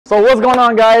So what's going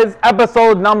on, guys?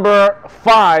 Episode number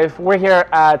 5. We're here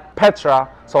at Petra.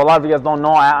 So a lot of you guys don't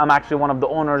know, I'm actually one of the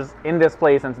owners in this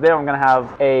place, and today I'm gonna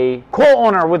have a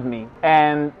co-owner with me.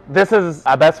 And this is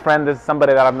a best friend. This is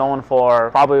somebody that I've known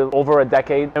for probably over a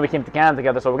decade, and we came to Canada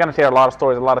together. So we're gonna share a lot of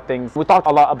stories, a lot of things. We talked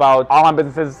a lot about online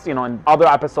businesses, you know, in other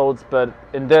episodes, but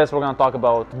in this we're gonna talk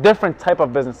about different type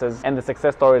of businesses and the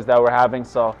success stories that we're having.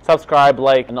 So subscribe,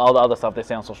 like, and all the other stuff they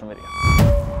say on social media.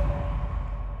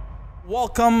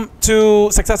 Welcome to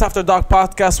Success After Dark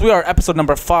podcast. We are episode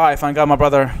number 5. I got my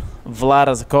brother Vlad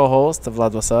as a co-host.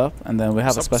 Vlad, what's up? And then we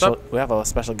have a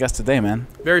special guest today, man.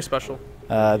 Very special.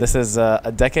 This is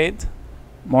a decade,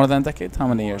 more than a decade. How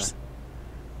many years?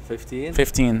 15.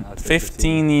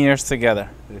 15 years together.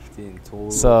 15.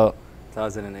 Total. So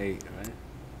 2008, right?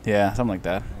 Yeah, something like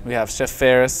that. We have Chef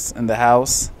Ferris in the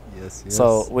house. Yes.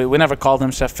 So we never called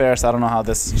him Chef Ferris. I don't know how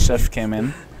this chef came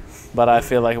in, but I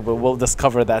feel like we'll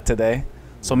discover that today.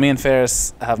 So me and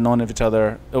Ferris have known of each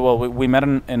other. Well, we met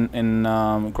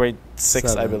in grade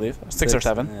 6, I believe, 6 or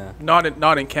 7. Yeah.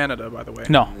 Not in Canada, by the way.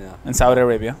 No, Yeah. in Saudi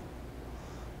Arabia.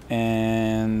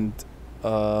 And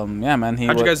yeah, man.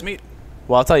 How'd you guys meet?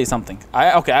 Well, I'll tell you something.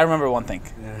 I remember one thing,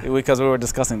 Yeah. because we were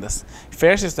discussing this.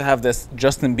 Ferris used to have this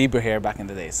Justin Bieber hair back in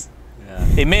the days.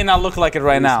 Yeah. It may not look like it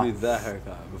right now. I used to be that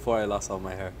haircut before I lost all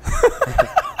my hair.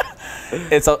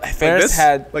 It's a Ferris this?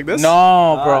 had Like this?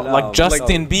 No, bro, no, like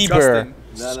Justin Bieber. Justin.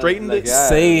 No, Straightened like, it. yeah,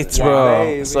 Say it, like, bro.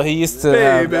 baby. So he used to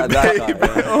Baby, have that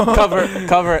guy,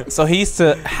 cover. So he used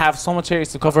to have so much hair, he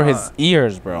used to cover his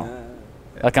ears, bro. Yeah.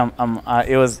 Like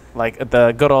it was like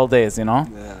the good old days, you know.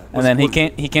 Yeah. And then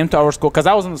he came to our school because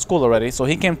I was in the school already. So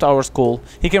he came to our school.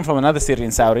 He came from another city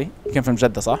in Saudi. He came from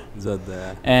Jeddah, صح?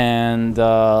 Jeddah. And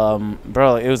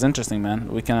bro, it was interesting, man.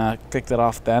 We kind of kicked it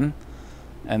off then,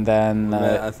 and then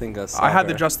I think I had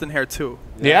the Justin hair too.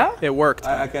 yeah. It worked.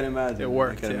 I can imagine. It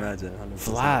worked, I can yeah. imagine. 100%.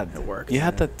 Vlad, It worked. you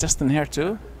had the Justin hair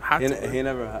too? Had to. He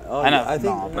never had. Oh, I know. I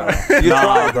think No, bro. you No,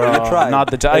 tried, bro. You tried. Not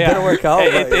the It didn't work out.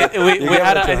 but we you gave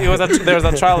had it a try. it was there was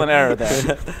a trial and error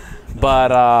there.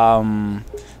 But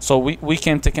so we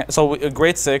came to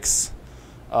grade 6,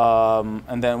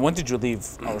 and then when did you leave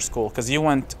our school? Because you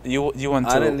went to.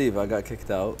 I didn't leave. I got kicked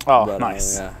out. Oh, but,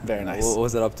 nice. Yeah. Very nice.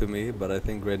 Was it up to me? But I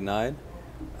think grade 9,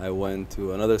 I went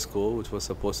to another school which was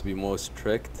supposed to be more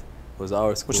strict. It was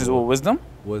our school. Which is what, Wisdom?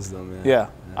 Wisdom. Yeah.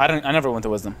 I never went to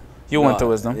Wisdom. You went to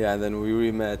Wisdom. Yeah, and then we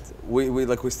re-met.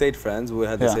 We stayed friends. We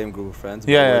had the same group of friends.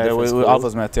 but Yeah, different we schools.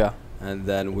 always met. Yeah. And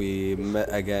then we met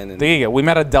again in We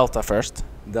met at Delta first.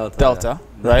 Delta,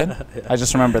 right? Yeah. I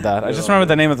just remember that. I just remember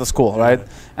the name of the school, right?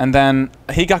 And then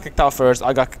he got kicked out first.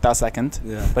 I got kicked out second.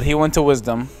 Yeah. But he went to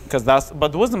Wisdom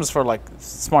but Wisdom is for like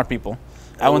smart people.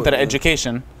 I went to the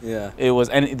education. Yeah. It was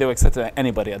they were accepted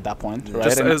anybody at that point, right?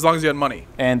 Just as long as you had money.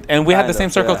 And we had the Kind same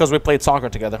of, circle yeah. because we played soccer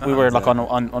together. We were like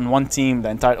exactly. on one team the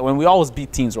entire. When we always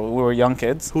beat teams, when we were young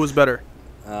kids. Who was better?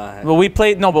 But we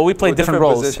played different different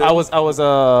roles. positions. I was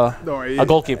a Don't worry.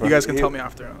 goalkeeper. You guys can tell me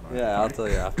after. Yeah, I'll tell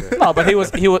you after. No, but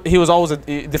he was always a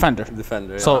defender.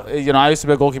 Defender. Yeah. So I used to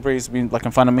be a goalkeeper. He used to be like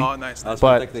in front of me. Oh, nice. I was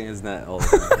but- protecting his net all the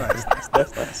time.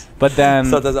 Nice. But then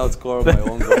Sometimes I would score my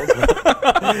own goals.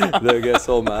 They would get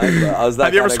so mad. But I was that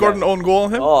Have you ever kinda scored guy. an own goal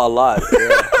on him? Oh, a lot.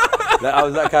 Yeah. I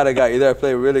was that kind of guy. Either I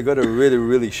play really good or really,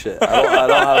 really shit. I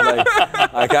don't have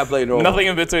like I can't play normal. nothing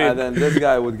in between. And then this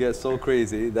guy would get so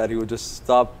crazy that he would just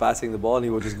stop passing the ball and he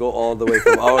would just go all the way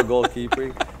from our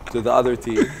goalkeeping to the other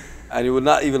team. And he would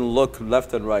not even look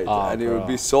left and right. Oh, and he bro. would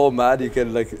be so mad, you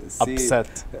can like see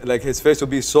Upset. like his face would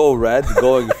be so red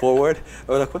going forward.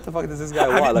 I was like, what the fuck does this guy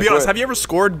want? Be honest, have you ever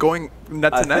scored going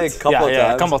net I to net? think couple yeah,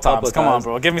 times. couple times. Come on,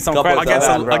 bro. Give me some Couple credit. times.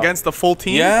 for that, bro. Against the full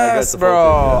team? Yes, Against the bro.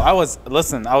 full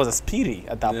team, I was a speedy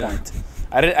at that Yeah. point.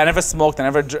 I never smoked. I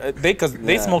never because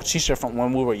they Yeah. smoked shisha from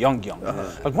when we were young.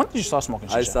 Like when did you start smoking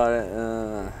shisha? I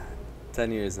started 10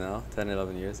 years now, 10,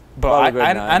 11 years. Bro, Probably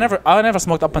grade I 9. never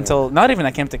smoked up until not even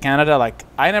I came to Canada. Like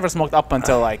I never smoked up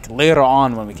until like later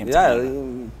on when we came to Canada.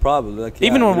 Yeah, probably. Like,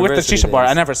 Even yeah, when we were at the university shisha bar, I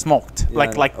days. never smoked Yeah,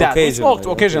 like that. We smoked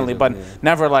occasionally, occasionally, but yeah.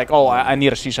 never like I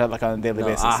need a shisha like on a daily No,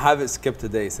 basis. I haven't skipped a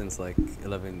day since like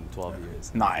 11, 12 years.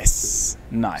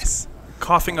 Nice.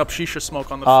 Coughing up shisha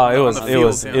smoke on the Oh, on the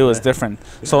field, it was different.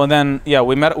 So then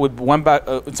we went back.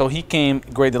 So he came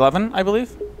grade 11, I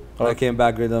believe. I came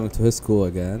back grade 11 to his school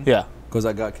again. Yeah, Because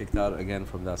I got kicked out again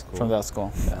from that school. from that school.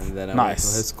 Yeah. And then I went to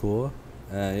Nice. his school.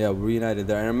 And yeah, we reunited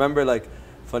there. And I remember like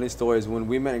funny stories when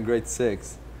we met in grade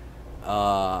 6.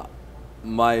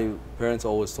 My parents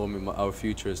always told me our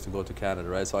future is to go to Canada,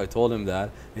 right? So I told him that.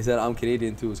 He said, I'm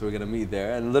Canadian too, so we're going to meet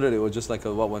there. And literally it was just like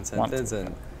one sentence.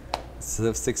 And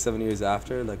 6-7 years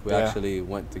after, like we actually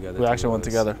went together. We actually went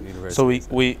together. So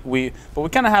but we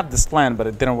kind of had this plan, but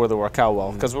it didn't really work out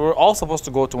well because we were all supposed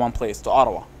to go to one place, to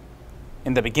Ottawa,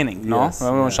 in the beginning. Yes,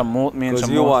 No, me and Shamout. Because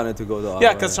you wanted to go to Ottawa.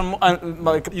 Yeah, because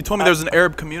like You told me there's an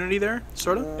Arab community there,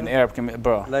 sort of. an Arab community,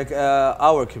 bro. like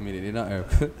our community, not Arab.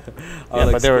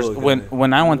 Yeah, but there was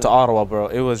when I went to Ottawa, bro.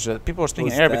 It was just people were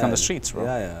speaking Arabic on the streets, bro.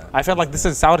 Yeah. I felt like this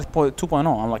is Saudi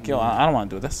 2.0. I'm like, yo, I don't want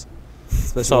to do this.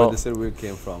 Especially where the city we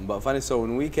came from. But funny, so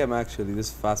when we came, actually, this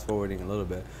is fast forwarding a little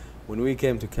bit. When we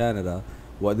came to Canada,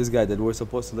 what this guy did, we're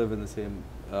supposed to live in the same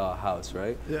house,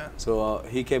 right? Yeah. So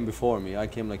he came before me. I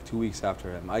came like 2 weeks after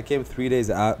him. I came 3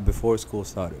 days before school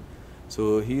started.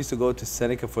 So he used to go to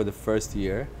Seneca for the first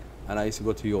year, and I used to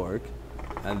go to York,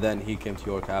 and then he came to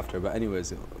York after. But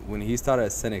anyways, when he started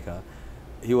at Seneca,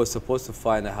 he was supposed to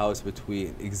find a house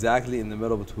exactly in the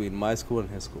middle between my school and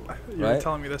his school. You were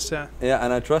telling me this, yeah. Yeah,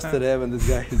 and I trusted him, and this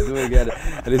guy is doing it,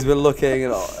 and he's been looking,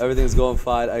 and everything's going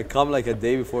fine. I come like a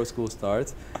day before school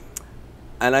starts,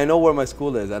 and I know where my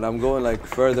school is, and I'm going like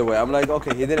further away. I'm like,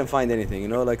 okay, he didn't find anything,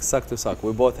 like suck to suck.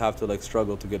 We both have to like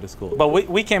struggle to get to school. But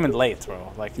we came in late,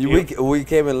 bro. Like we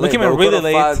came in late. We came in really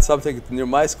late. Found something near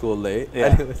my school late.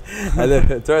 Yeah. And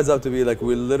then it turns out to be like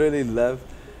we literally left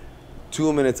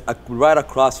 2 minutes right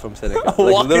across from Seneca.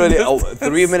 Like literally a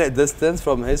 3-minute distance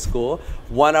from his school,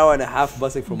 1 hour and a half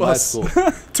busing from my school.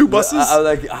 2 buses? I was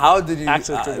like, how did you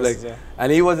Actually, 2 buses, yeah. And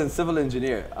he was a civil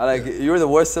engineer. You're the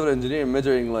worst civil engineer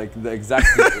measuring like the exact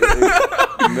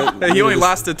He only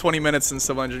lasted 20 minutes in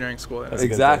civil engineering school.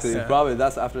 Exactly. Yeah. Probably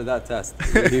that's after that test.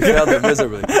 He failed it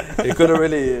miserably. He couldn't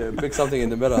really pick something in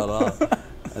the middle at all.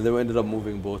 And then we ended up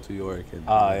moving both to York.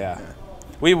 Yeah.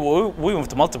 We moved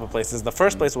to multiple places. The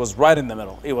first place was right in the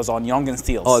middle. It was on Yonge and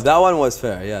Steeles. Oh, that one was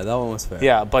fair. Yeah, that one was fair.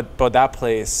 Yeah, but that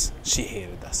place, she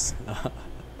hated us.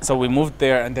 So we moved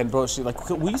there, and then, bro,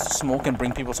 we used to smoke and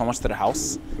bring people so much to the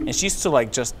house, and she used to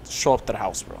like just show up to the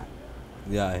house, bro.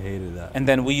 Yeah, I hated that. And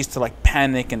then we used to like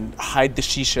panic and hide the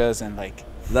shishas and like.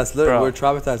 That's literally, we're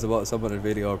traumatized about someone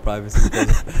invading our privacy because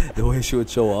of the way she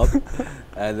would show up,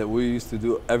 and that we used to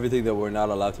do everything that we're not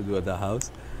allowed to do at the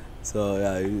house. So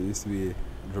yeah, it used to be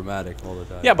dramatic all the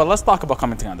time. Yeah, but let's talk about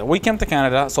coming to Canada. We came to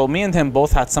Canada, so me and him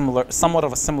both had somewhat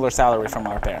of a similar salary from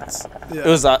our parents. Yeah.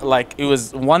 It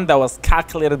was one that was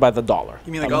calculated by the dollar.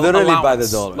 You mean like literally allowance, by the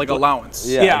dollar? Like allowance.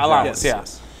 Yeah, exactly. Allowance.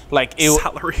 Yes. Like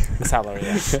salary. The salary.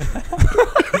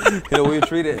 Yeah. We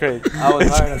treat it. I was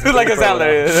hired like a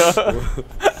salary.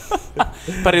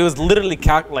 But it was literally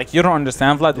like you don't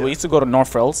understand, Vlad. Yeah. We used to go to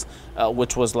North Hills,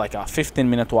 which was like a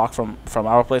 15-minute walk from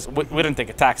our place. We didn't take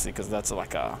a taxi because that's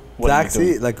like a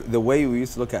taxi. Like the way we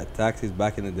used to look at taxis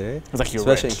back in the day, it's like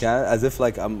especially in Canada, as if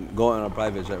like I'm going on a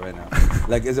private jet right now.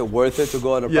 Like, is it worth it to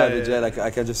go on a private jet? Like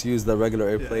I can just use the regular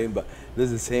airplane, but this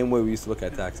is the same way we used to look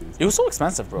at taxis. It was so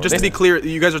expensive, bro. Just to be clear,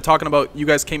 you guys are talking about you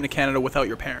guys came to Canada without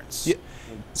your parents. Yeah.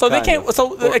 So they came,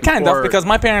 kind of, because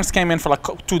my parents came in for like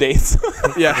 2 days.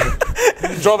 Yeah.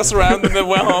 Drove us around and then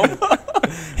went home.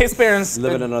 His parents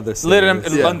live in another city. Live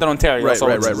in London, Ontario. Right, so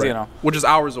right. Which is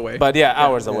hours away. But yeah,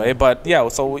 hours away. But yeah,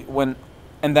 so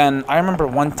and then I remember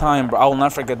one time, bro, I will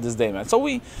not forget this day, man. So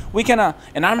we kind of,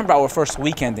 and I remember our first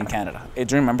weekend in Canada. Do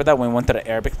you remember that when we went to the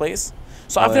Arabic place?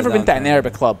 So I've never been to an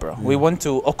Arabic club, bro. Yeah. We went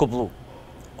to Okoblu.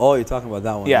 Oh, you're talking about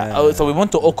that one. Yeah. So we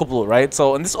went to Okoblu, right?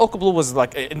 So, and this Okoblu was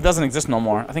like, it doesn't exist no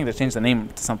more. I think they changed the name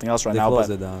to something else right now. They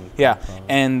closed it down. Yeah.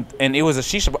 And it was a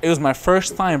shisha bar. It was my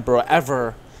first time, bro,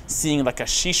 ever seeing like a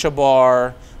shisha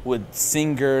bar with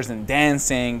singers and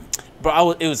dancing.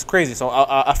 Bro, it was crazy. So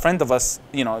a friend of us,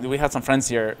 we had some friends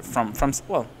here from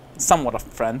somewhat of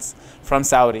friends from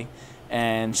Saudi.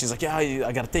 And she's like, yeah,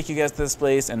 I got to take you guys to this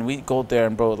place. And we go there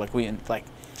and, bro,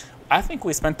 I think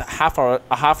we spent a half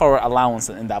hour allowance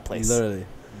in that place. Literally.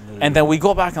 And then we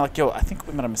go back and like, yo, I think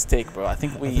we made a mistake, bro. I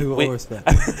think we overspent.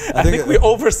 I think we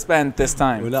overspent this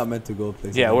time. We're not meant to go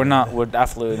places. Yeah, we're not. We're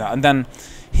absolutely not. And then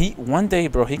one day,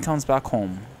 bro, he comes back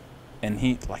home, and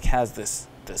he like has this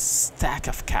stack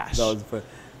of cash.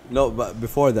 No, but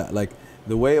before that, like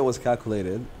the way it was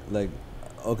calculated, like,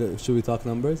 okay, should we talk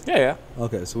numbers? Yeah.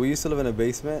 Okay, so we used to live in a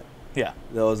basement. Yeah.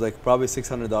 That was like probably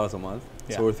 $600 a month.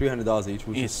 Yeah. So we're $300 each,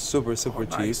 which is super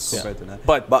cheap compared to that.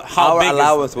 But our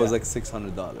allowance was like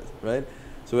 $600, right?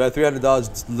 So we had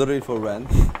 $300 literally for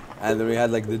rent, and then we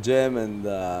had like the gym and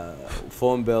the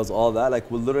phone bills, all that.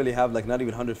 Like we literally have like not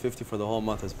even $150 for the whole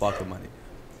month as pocket money,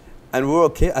 and we were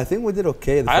okay. I think we did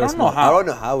okay. I don't know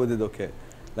how we did okay.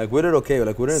 Like we did okay.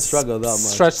 Like we didn't struggle that much.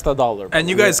 Stretch the dollar. And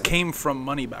you guys came from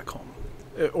money back home.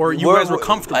 Or you guys were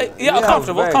comfortable?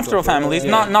 Comfortable families.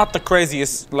 Yeah. Not the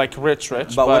craziest, like rich.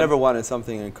 But we never wanted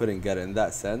something and couldn't get it in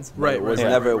that sense. Right, It was right,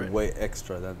 never right. way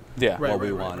extra than Right, what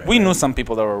we wanted. We knew some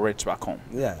people that were rich back home.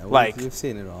 Yeah, like we've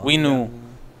seen it all. We knew,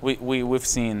 we've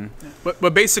seen.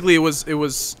 But basically, it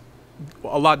was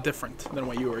a lot different than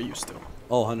what you were used to.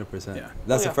 Oh, 100%. Yeah.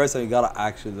 That's the first time you gotta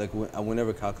actually like. We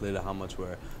never calculated how much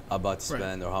we're about to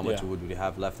spend or how much would we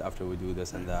have left after we do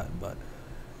this and that. But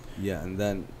yeah, and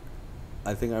then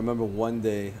I think I remember one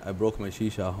day I broke my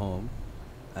shisha at home,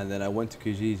 and then I went to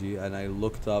Kijiji and I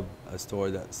looked up a store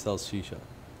that sells shisha.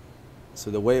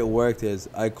 So the way it worked is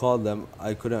I called them.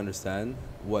 I couldn't understand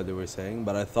what they were saying,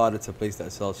 but I thought it's a place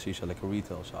that sells shisha, like a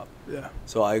retail shop. Yeah.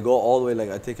 So I go all the way, like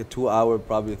I take a 2-hour,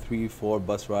 probably 3-4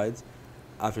 bus rides.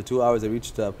 After 2 hours, I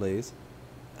reached that place,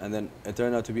 and then it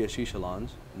turned out to be a shisha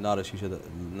lounge, not a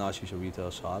shisha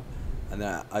retail shop. And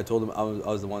then I told him I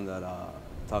was the one that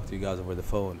talked to you guys over the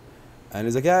phone. And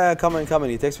he's like, yeah, come in.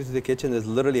 He takes me to the kitchen. There's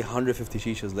literally 150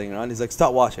 shishas laying around. He's like,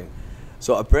 stop washing.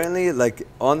 So apparently, like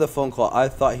on the phone call, I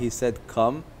thought he said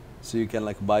come, so you can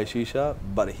like buy shisha,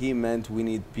 but he meant we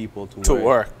need people to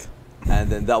work. And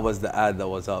then that was the ad that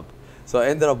was up. So I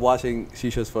ended up washing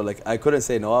shishas for like, I couldn't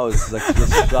say no. I was like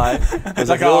just shy. It was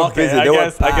like, oh, okay, I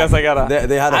guess I gotta.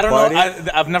 They had a party. I don't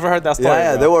know. I've never heard that story.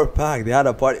 Yeah, they were packed. They had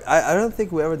a party. I don't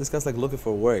think we ever discussed like looking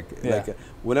for work. Yeah. Like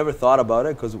we never thought about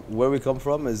it because where we come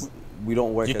from is we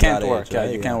don't work. You at can't that work. age,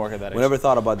 right? You can't work at that age. We never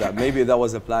thought about that. Maybe that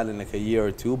was a plan in like a year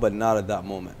or two, but not at that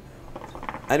moment.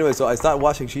 Anyway, so I started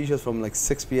washing shishas from like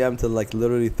 6 p.m. to like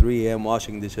literally 3 a.m.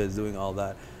 washing dishes, doing all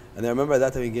that. And I remember at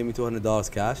that time he gave me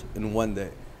 $200 cash in one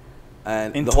day.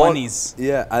 And in the 20s.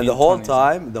 Yeah, and the whole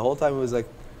time it was like,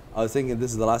 I was thinking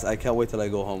this is the last, I can't wait till I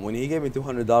go home. When he gave me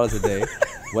 $200 a day,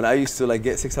 when I used to like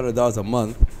get $600 a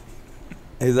month,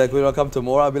 he's like, we don't come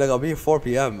tomorrow. I'll be like, I'll be here 4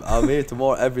 p.m. I'll be here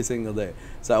tomorrow every single day.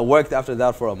 So I worked after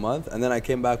that for a month, and then I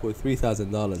came back with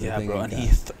 $3,000. Yeah, bro. And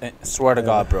he, swear to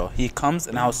God, bro, he comes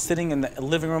and I was sitting in the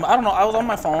living room. I don't know. I was on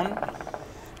my phone,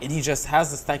 and he just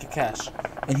has this stack of cash,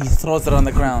 and he throws it on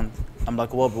the ground. I'm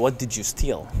like, well, what did you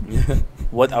steal?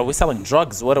 What are we selling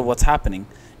drugs? What's happening?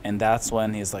 And that's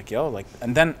when he's like, yo, like,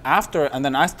 and then I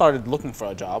started looking for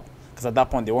a job because at that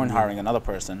point they weren't hiring another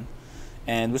person.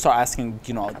 And we started asking,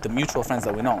 the mutual friends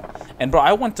that we know. And bro,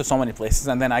 I went to so many places,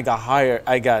 and then I got hired.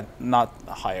 I got not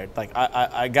hired. Like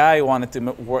a guy wanted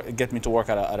to get me to work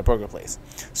at a burger place.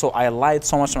 So I lied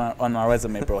so much on my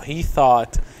resume, bro. He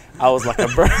thought I was like a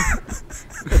burger.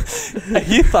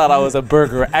 He thought I was a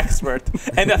burger expert,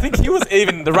 and I think he was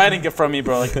even writing it from me,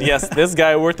 bro. Like, yes, this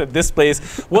guy worked at this place.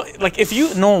 Well, like if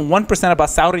you know 1% about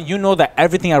Saudi, you know that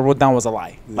everything I wrote down was a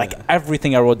lie. Yeah. Like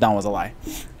everything I wrote down was a lie.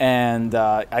 And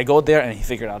I go there, and he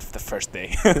figured out the first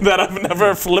day that I've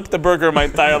never flipped a burger in my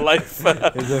entire life.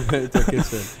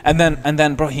 And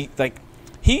then, bro, he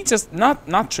just I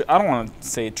don't want to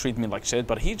say treat me like shit,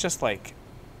 but he just like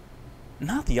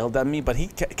not yelled at me, but he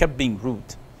kept being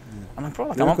rude. I'm like, bro,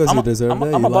 like, I'm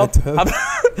about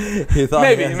he thought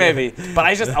maybe, but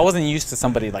I wasn't used to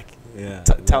somebody like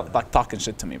talking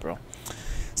shit to me, bro.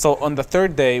 So on the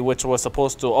third day, which was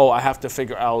supposed to, I have to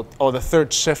figure out, the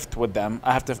third shift with them,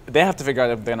 they have to figure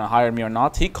out if they're gonna hire me or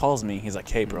not. He calls me, he's like,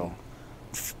 hey, bro,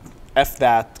 F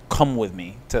that, come with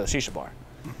me to the shisha bar.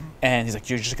 And he's like,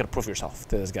 you're just gonna prove yourself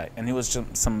to this guy. And he was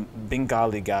just some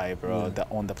Bengali guy, bro, that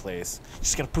owned the place. You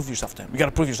just gotta prove yourself to him. You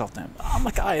gotta prove yourself to him. I'm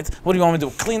like, all right, what do you want me to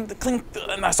do? Clean.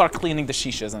 And I start cleaning the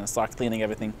shishas, and I start cleaning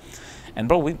everything. And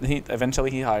bro,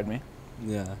 eventually he hired me.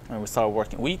 Yeah. And we started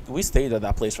working. We stayed at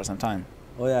that place for some time.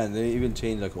 Oh yeah, and they even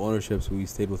changed like ownerships. We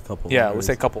stayed with couple. Yeah, owners. we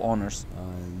stayed couple owners.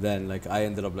 Then like I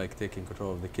ended up like taking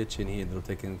control of the kitchen. He ended up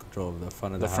taking control of the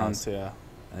front of the house. Yeah.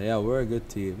 Yeah, we're a good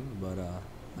team, but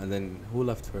and then who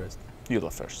left first? You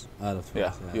left first. I left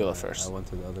first. Yeah, you left first. I went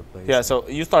to the other place. Yeah, so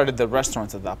you started the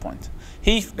restaurant at that point.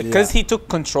 Because he took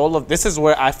control of. This is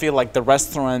where I feel like the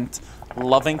restaurant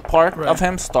loving part of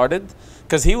him started,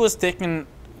 because he was taking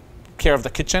care of the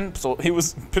kitchen, so he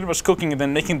was pretty much cooking and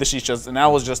then making the shishas, and I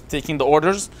was just taking the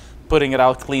orders, putting it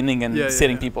out, cleaning, and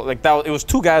sitting people like that. It was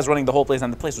two guys running the whole place,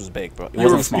 and the place was big, bro.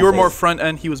 You were more front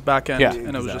end, he was back end,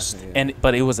 and it was just.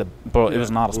 But it was it was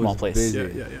not a small place.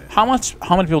 How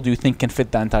many people do you think can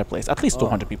fit that entire place? At least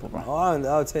 200 people, bro. I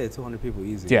would say 200 people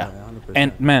easy. Yeah, 100%.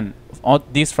 And man, all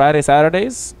these Friday,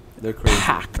 Saturdays, they're crazy,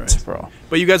 packed, bro.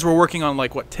 But you guys were working on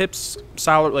like what, tips,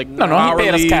 salary, like no, he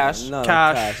paid us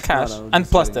cash, cash, and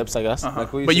plus tips, I guess.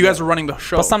 Like but you guys were running the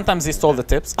show. But sometimes he stole the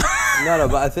tips. No,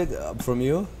 but I think from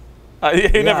you.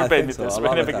 He never paid me tips.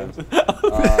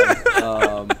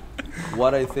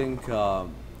 What I think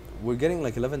we're getting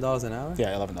like $11 an hour.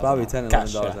 Yeah, $11. Probably an hour. $10,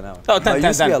 Cash, $11 yeah. an hour. Oh, But it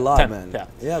used to be a lot, 10, man. Yeah.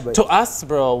 Yeah, but To us,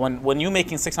 bro, when you're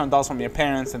making $600 from your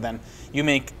parents and then you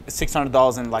make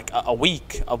 $600 in like a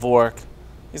week of work,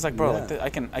 he's like, bro, Yeah.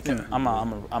 like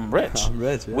I'm rich. I'm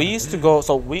rich. Yeah. We used to go.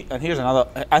 And here's another.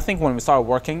 I think when we started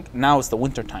working, now it's the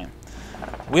winter time.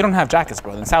 We don't have jackets,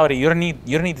 bro. In Saudi, you don't need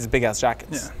these big ass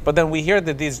jackets. Yeah. But then we hear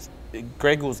that these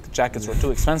Grey Goose jackets were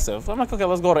too expensive. I'm like, okay,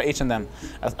 let's go to H&M.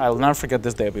 I'll never forget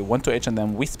this day. We went to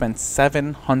H&M. We spent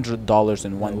 $700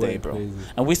 in one day, bro. Crazy.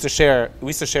 And we used to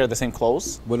share the same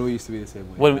clothes. When we used to be the same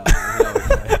way. When we-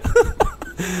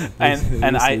 and used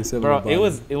to I, be similar bro,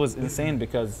 bodies. it was insane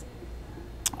because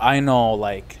I know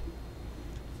like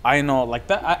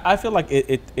that. I feel like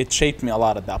it shaped me a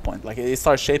lot at that point. Like it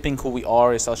started shaping who we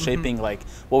are. It started shaping like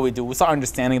what we do. We start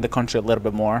understanding the country a little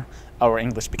bit more. Our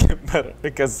English became better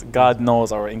because God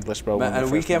knows our English, bro. Man, when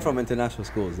and we first came met. from international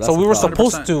schools. That's So the we were problem.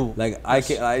 supposed to. Like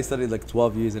I studied like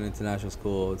 12 years in international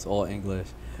school. It's all English.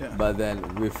 Yeah. But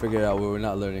then we figured out we were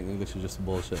not learning English. It was just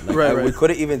bullshit. Like, Right, We right.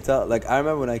 couldn't even tell. Like I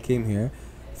remember when I came here,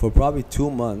 for probably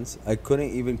 2 months, I couldn't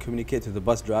even communicate to the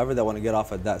bus driver that want to get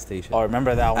off at that station. Oh,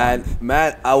 remember that one? And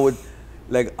man, I would,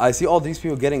 like, I see all these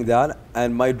people getting down,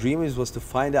 and my dream was to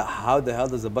find out how the hell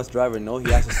does the bus driver know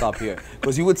he has to stop here?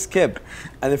 Because he would skip,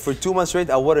 and then for 2 months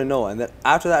straight, I wouldn't know. And then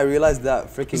after that, I realized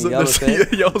that freaking yellow thing.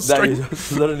 Yellow that string. you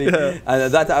just literally, Yeah. and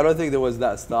at that time, I don't think there was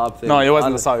that stop thing. No, it wasn't the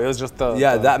Unless- stop. It was just the.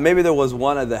 Yeah, the- that maybe there was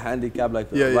one at the handicap, like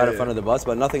Yeah, right yeah, in front yeah. of the bus,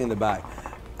 but nothing in the back.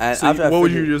 And So after I what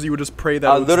would you figured- do? You would just pray that.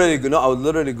 I it would was-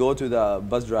 literally go to the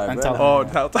bus driver. And tell him. Oh,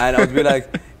 tell- And I would be like,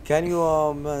 can you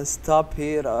stop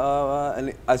here?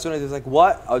 And as soon as he's like,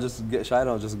 what? I'll just get shy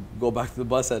and I'll just go back to the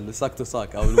bus and suck to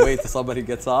suck. I would wait till somebody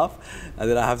gets off, and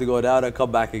then I have to go down and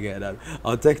come back again. And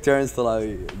I'll take turns till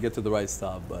I get to the right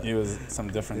stop. But It was some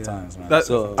different times, man. That,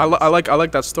 So- I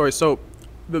like that story. So,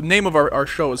 the name of our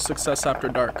show is Success After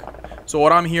Dark. So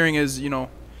what I'm hearing is,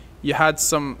 you had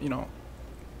some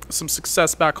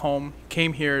success back home.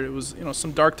 Came here. It was,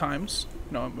 some dark times.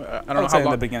 I don't know I would how say long.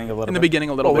 in the beginning a little In bit. the beginning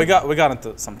a little Well, bit. we got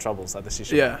into some troubles at the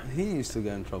shisha. Yeah. he used to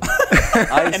get in trouble. I used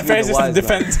And to be Faris the used to wise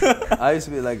man. defend. I used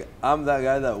to be like, I'm that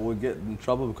guy that would get in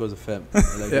trouble because of him.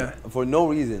 Like, Yeah. For no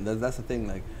reason. That's the thing.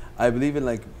 Like, I believe in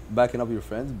like backing up your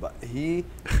friends, but he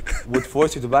would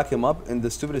force you to back him up in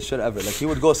the stupidest shit ever. Like he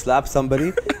would go slap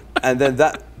somebody, and then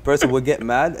that person would get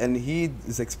mad, and he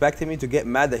is expecting me to get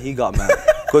mad that he got mad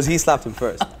because he slapped him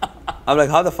first. I'm like,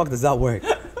 how the fuck does that work?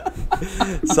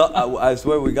 So I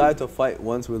swear we got into a fight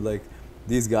once with like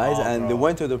these guys, Oh, and they bro.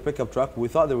 went to their pickup truck. We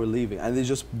thought they were leaving, and they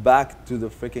just backed to the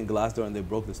freaking glass door and they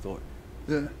broke the store.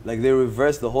 Yeah. Like they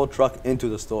reversed the whole truck into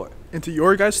the store. Into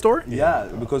your guys' store? Yeah,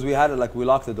 because we had it like we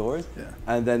locked the doors, Yeah.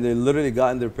 and then they literally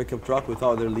got in their pickup truck. We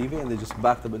thought they're leaving, and they just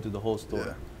backed up into the whole store.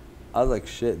 Yeah. I was like,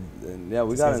 shit. And yeah,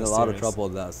 we These got guys in a are lot of serious. trouble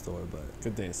at that store, but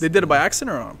Good days. They did it by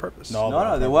accident or on purpose? No.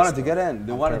 no, they on wanted purpose, to get bro. in.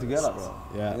 They On wanted to get purpose, us.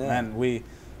 bro. Yeah, man,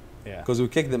 yeah. Because we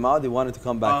kicked them out, they wanted to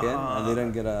come back in, and they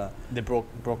didn't get a. They broke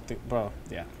the bro.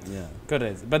 Yeah. Yeah. Good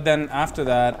days. But then after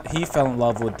that, he fell in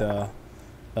love with the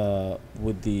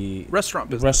Restaurant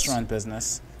business. restaurant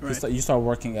business. Right. You start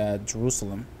working at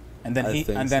Jerusalem, and then I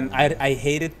think so. I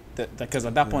hated because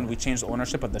at that point we changed the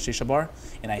ownership of the shisha bar,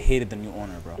 and I hated the new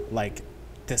owner, bro. Like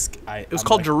this, It was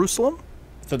called Jerusalem?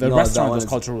 So the No, that restaurant one was is-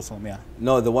 called Jerusalem. Yeah.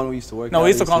 No, the one we used to work. No, at, we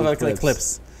used to call it use like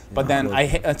Clips. But Yeah.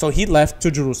 then so he left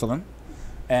to Jerusalem,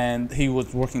 and he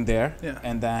was working there. Yeah.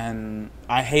 And then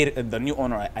I hated the new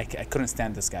owner. I couldn't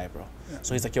stand this guy, bro.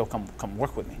 So he's like, yo, come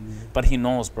work with me. But he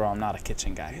knows, bro, I'm not a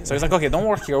kitchen guy. So he's like, okay, don't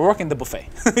work here. Work in the buffet.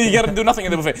 You gotta do nothing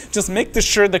in the buffet. Just make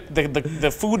sure the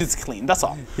food is clean. That's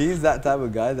all. He's that type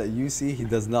of guy that you see he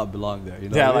does not belong there. You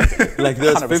know? Yeah, what I mean? like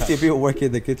there's 100%. 50 people working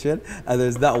in the kitchen, and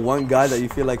there's that one guy that you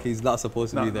feel like he's not supposed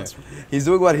to No, be there. that's- He's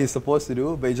doing what he's supposed to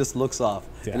do, but he just looks off,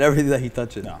 Yeah. and everything that he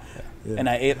touches. No. Yeah. And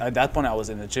I ate at that point. I was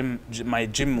in the my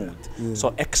gym mood.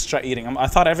 So extra eating. I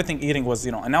thought everything eating was,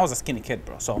 and I was a skinny kid,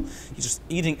 bro. So you just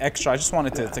eating extra. I just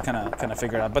wanted to kind of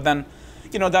figure it out. But then,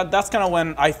 that's kind of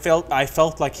when I felt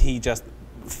like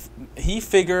he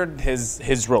figured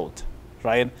his road,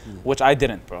 right? Which I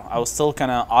didn't, bro. I was still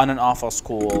kind of on and off of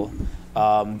school.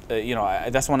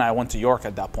 That's when I went to York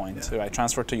at that point. So I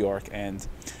transferred to York, and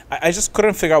I just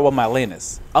couldn't figure out what my lane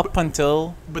is up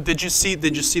until. But did you see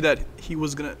that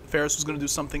Ferris was gonna do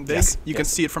something big? Yes, You can yes.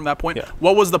 see it from that point. Yeah.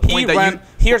 What was the point that you?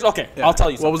 Here's okay. Yeah. I'll tell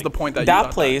you. What was something. the point that you that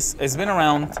thought place has been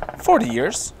around 40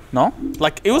 years? No,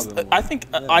 like it was. I think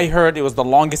I heard it was the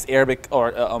longest Arabic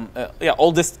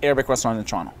oldest Arabic restaurant in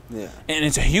Toronto. Yeah. And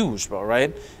it's huge, bro,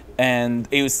 right? And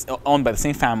it was owned by the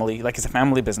same family. Like it's a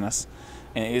family business,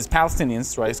 and it's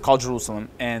Palestinians, right? It's called Jerusalem.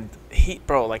 And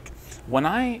when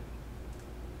I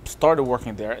started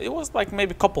working there, it was like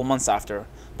maybe a couple months after.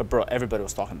 But bro, everybody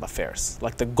was talking about Ferris,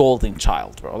 like the golden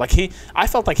child, bro. Like I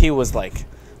felt like he was like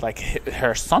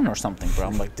her son or something, bro.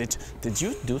 I'm like, did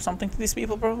you do something to these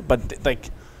people, bro? But like,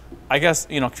 I guess,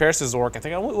 you know, Ferris's work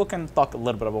ethic. We can talk a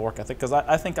little bit about work ethic, because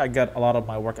I think I get a lot of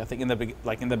my work ethic in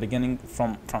the beginning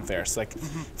from Ferris. Like,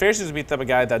 Ferris used to be the type of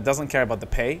guy that doesn't care about the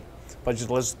pay, but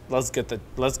just let's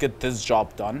get this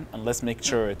job done, and let's make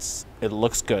sure it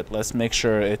looks good. Let's make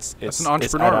sure it's an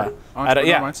entrepreneur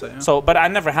mindset. Yeah. So, but I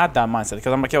never had that mindset,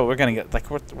 because I'm like, yo, we're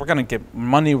gonna get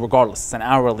money regardless. It's an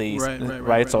hourly,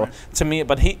 right? So to me,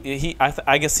 but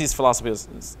I guess his philosophy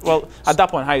is well, at that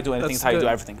point, how you do anything is how you do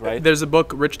everything, right? There's a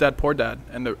book, Rich Dad Poor Dad,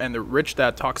 and the rich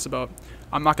dad talks about,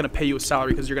 I'm not gonna pay you a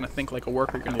salary because you're gonna think like a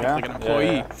worker, you're gonna think like an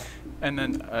employee. Yeah. And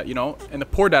then you know, and the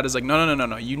poor dad is like,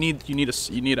 no. You need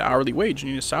an hourly wage.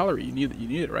 You need a salary. You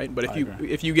need it, right? But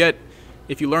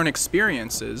if you learn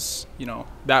experiences, you know,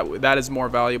 that is more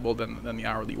valuable than the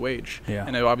hourly wage. Yeah.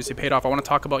 And it obviously paid off. I want to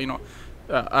talk about, you know,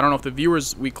 I don't know if the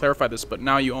viewers, we clarify this, but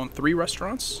now you own 3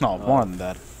 restaurants. No, more than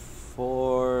that.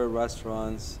 4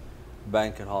 restaurants,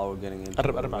 banquet hall. We're getting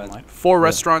into 4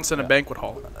 restaurants and a banquet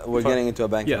hall. We're getting into a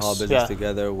banquet hall business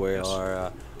together. We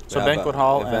are. So banquet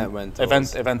hall and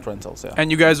event rentals, yeah. And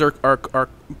you guys are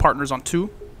partners on 2?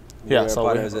 Yeah, so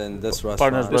partners in this restaurant.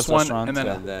 Partners this one, restaurant, and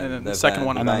then the second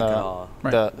one, and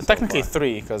then technically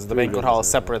 3, because the banquet hall is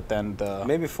separate than the.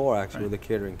 Maybe 4 actually, with the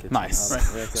catering kitchen. Nice.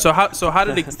 Right. So how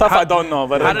did it? Stuff I don't know,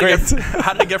 but how great.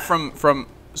 How did it get from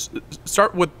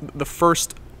start with the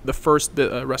first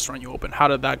restaurant you opened? How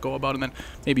did that go about? And then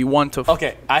maybe 1 to.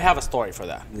 Okay, I have a story for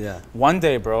that. Yeah. One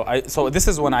day, bro. So this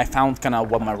is when I found kind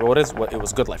of what my road is. What it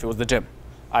was good life. It was the gym.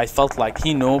 I felt like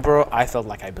he knew, bro. I felt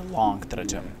like I belonged to the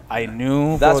gym. I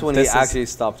knew. That's bro, when he actually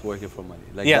stopped working for money.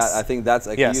 Like that, I think that's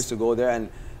like he used to go there, and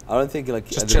I don't think like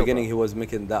just at the beginning he was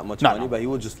making that much money, but he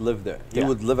would just live there. He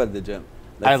would live at the gym.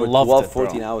 Like I for loved 12, it, bro.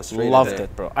 14 hours straight. Loved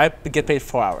it, bro. I get paid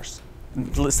 4 hours.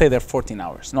 Let's stay there 14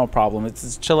 hours, no problem.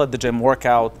 It's chill at the gym, work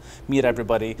out, meet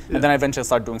everybody, and then I eventually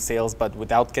start doing sales, but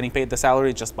without getting paid the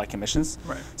salary, just by commissions.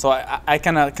 Right. So I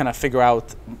kind of figure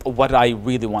out what I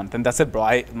really want, and that's it, bro.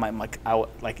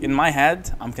 Like in my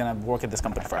head, I'm gonna work at this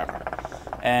company forever.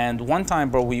 And one time,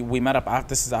 bro, we met up.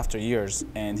 This is after years,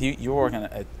 and you were working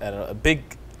at a big,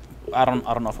 I don't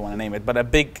know if I want to name it, but a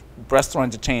big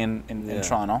restaurant chain in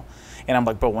Toronto. And I'm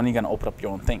like, bro, when are you gonna open up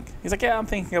your own thing? He's like, yeah, I'm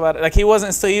thinking about it. Like he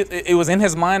wasn't still, it was in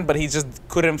his mind, but he just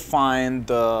couldn't find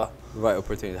the right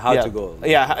opportunity. How to go?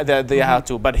 Yeah, how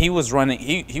to. But he was running.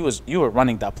 You were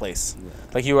running that place. Yeah.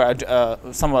 Like you were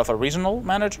somewhat of a regional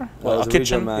manager, a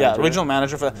kitchen, regional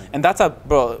manager for, and that's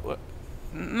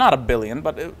not a billion,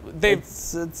 but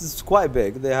it's quite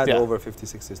big. They had over 50,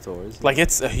 60 stores. Like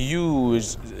it's a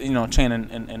huge, chain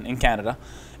in Canada.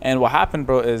 And what happened,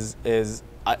 bro, is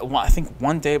I think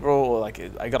one day, bro, like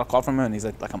I got a call from him, and he's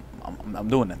like I'm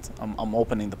doing it. I'm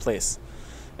opening the place,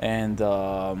 and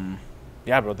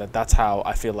yeah, bro, that's how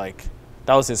I feel like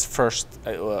that was his first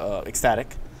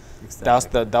ecstatic.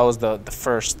 That was the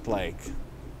first like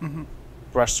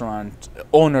restaurant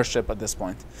ownership at this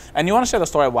point. And you want to share the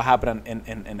story of what happened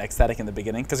in ecstatic in the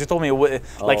beginning? Because you told me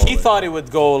he thought it would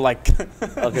go like,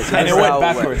 okay, so and it went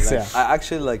backwards. I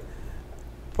actually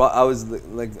I was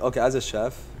like, okay, as a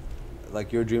chef,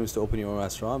 like your dream is to open your own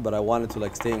restaurant, but I wanted to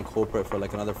like stay in corporate for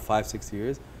like another 5-6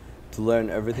 years to learn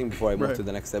everything before I moved to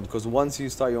the next step. Because once you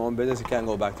start your own business, you can't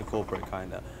go back to corporate,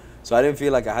 kinda. So I didn't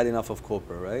feel like I had enough of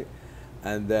corporate, right?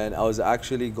 And then I was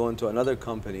actually going to another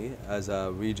company as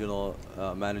a regional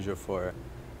manager for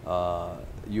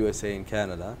USA and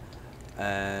Canada.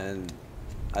 And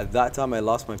at that time, I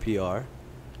lost my PR.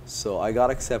 So I got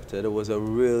accepted. It was a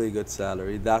really good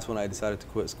salary. That's when I decided to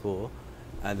quit school.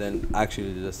 And then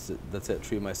actually that's it,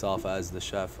 treat myself as the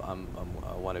chef I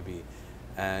want to be.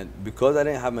 And because I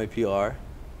didn't have my PR,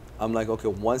 I'm like, okay,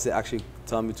 once they actually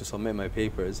tell me to submit my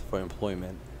papers for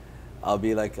employment, I'll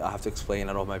be like, I have to explain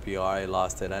I don't have my PR, I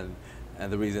lost it, and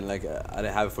the reason like I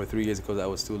didn't have it for 3 years because I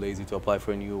was too lazy to apply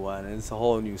for a new one, and it's a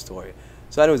whole new story.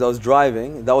 So anyways, I was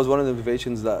driving. That was one of the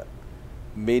motivations that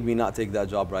made me not take that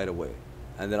job right away.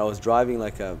 And then I was driving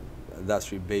like that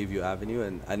street, Bayview Avenue,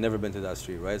 and I'd never been to that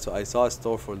street, right? So I saw a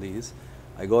store for lease.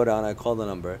 I go down, I call the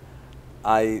number.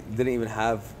 I didn't even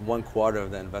have 1/4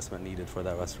 of the investment needed for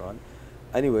that restaurant.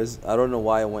 Anyways, I don't know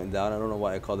why I went down. I don't know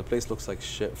why I called. The place looks like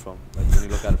shit from, like when you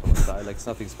look at it from the side. Like it's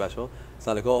nothing special. It's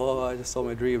not like, oh, I just saw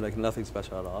my dream. Like nothing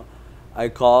special at all. I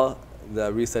call,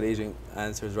 the real estate agent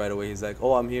answers right away. He's like,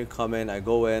 oh, I'm here, come in. I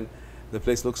go in. The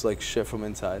place looks like shit from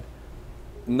inside.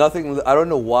 Nothing, I don't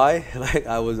know why, like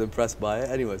I was impressed by it.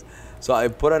 Anyways, so I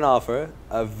put an offer,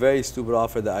 a very stupid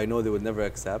offer that I know they would never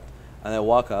accept, and I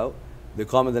walk out. They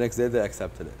called me the next day, they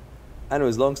accepted it.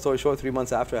 Anyways, long story short, 3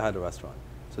 months after I had a restaurant.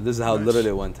 So this is how literally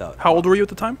it went out. How old were you at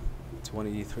the time?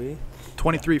 23?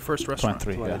 23, first restaurant.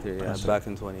 23, Yeah, back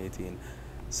in 2018.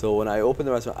 So when I opened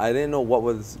the restaurant, I didn't know what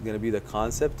was going to be the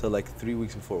concept till like 3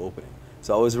 weeks before opening.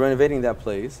 So I was renovating that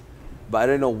place, but I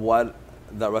didn't know what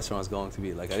that restaurant was going to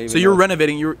be. Like I didn't. So you're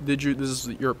renovating. This is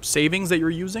your savings that you're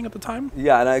using at the time?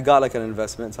 Yeah, and I got like an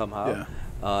investment somehow,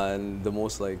 Yeah. in the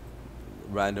most like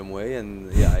random way,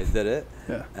 and yeah, I did it.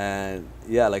 Yeah. And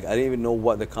yeah, like I didn't even know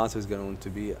what the concept was going to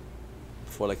be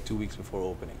for like 2 weeks before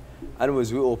opening.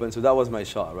 Anyways, we opened, so that was my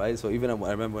shot, right? So even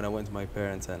I remember when I went to my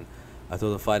parents and I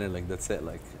told them finally, like that's it,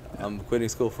 like I'm quitting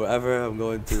school forever. I'm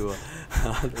going to.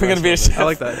 I'm gonna be a chef. I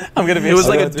like that. I'm gonna be. It was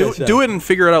like a gonna be a chef. do it and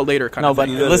figure it out later kind No, of but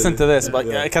thing. listen to this, but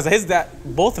Yeah. because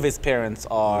both of his parents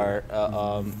are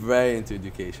very into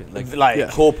education, like Yeah.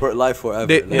 corporate life forever.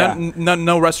 They, like,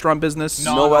 no restaurant business.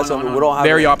 No, no restaurant. We don't have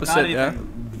Very like, opposite. Yeah.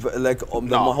 Like No.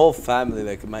 my whole family,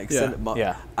 like my extended,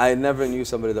 Yeah. I never knew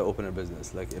somebody that opened a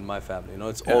business like in my family. You know,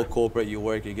 it's all corporate. You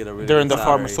work, you get a really they're in good the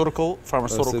salary.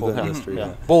 pharmaceutical industry. yeah.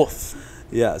 Yeah. Both.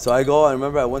 Yeah, so I go. I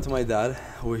remember I went to my dad,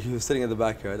 where he was sitting in the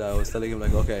backyard. I was telling him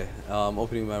like, okay, I'm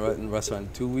opening my restaurant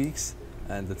in 2 weeks,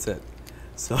 and that's it.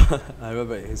 So I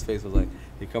remember his face was like,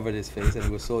 he covered his face, and he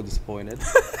was so disappointed.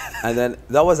 And then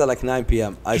that was at like 9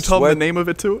 p.m. I Did you tell him swear the name of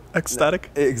it too?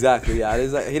 Ecstatic. Exactly, yeah.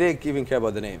 It's like, he didn't even care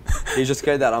about the name. He just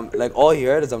cared that I'm like all he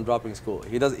heard is I'm dropping school.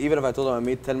 He does even if I told him I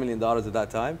made $10 million at that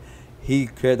time, he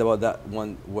cared about that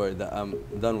one word that I'm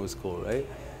done with school, right?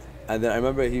 And then I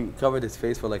remember he covered his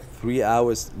face for like 3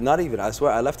 hours. Not even. I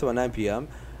swear I left him at 9 p.m.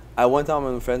 I went out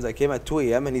with my friends. I came at 2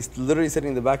 a.m. and he's literally sitting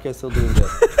in the backyard still doing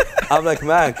this. I'm like,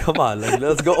 man, come on, like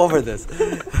let's go over this.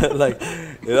 Like,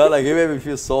 you know, like it made me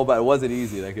feel so bad. It wasn't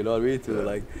easy, like you know what I mean, to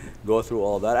like go through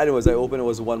all that. Anyways, I opened. It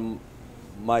was one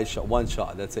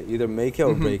shot. That's it. Either make it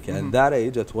or break it. And that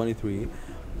age, at 23,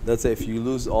 that's it. If you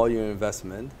lose all your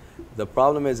investment, the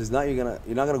problem is not you're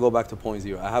not gonna go back to point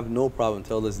zero. I have no problem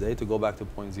till this day to go back to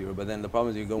point zero. But then the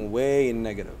problem is you're going way in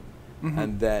negative,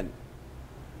 and then.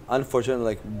 Unfortunately,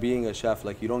 like being a chef,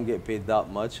 like you don't get paid that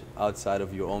much outside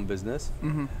of your own business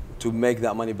to make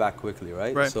that money back quickly,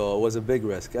 right? So it was a big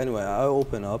risk. Anyway, I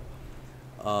open up.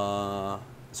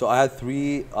 So I had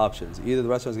 3 options. Either the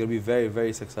restaurant is gonna be very,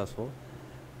 very successful.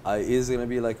 It's gonna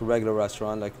be like a regular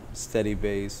restaurant, like steady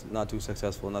base, not too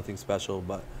successful, nothing special,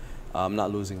 but I'm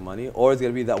not losing money. Or it's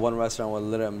gonna be that one restaurant where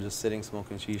literally I'm just sitting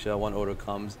smoking shisha. One order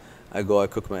comes, I go, I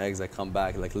cook my eggs, I come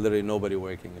back, like literally nobody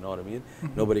working. You know what I mean?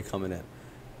 Nobody coming in.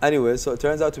 Anyway, so it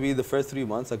turns out to be the first 3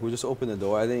 months, like we just opened the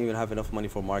door. I didn't even have enough money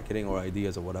for marketing or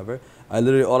ideas or whatever.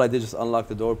 All I did just unlock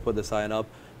the door, put the sign up.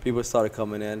 People started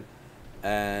coming in,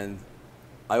 and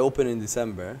I opened in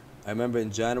December. I remember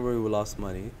in January we lost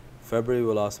money, February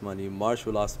we lost money, March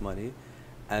we lost money,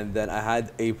 and then I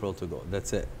had April to go.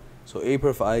 That's it. So April,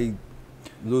 if I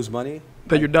lose money,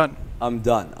 That you're done. I'm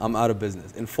done. I'm out of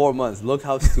business. In 4 months, look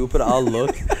how stupid I'll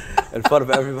look in front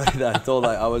of everybody that I told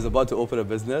like I was about to open a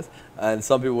business. And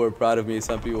some people were proud of me,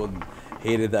 some people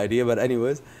hated the idea. But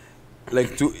anyways,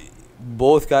 like to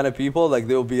both kind of people, like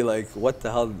they'll be like, what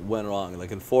the hell went wrong?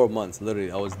 Like in 4 months,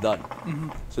 literally, I was done.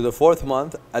 So the 4th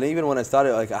month, and even when I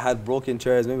started, like I had broken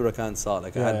chairs. Maybe Rakan saw it.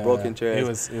 Like I had broken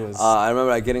chairs. It was. I remember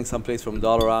like getting some place from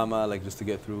Dollarama, like just to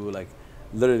get through. Like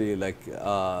literally, like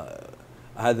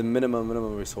I had the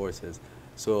minimum resources.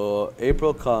 So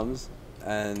April comes,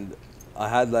 and I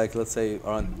had like let's say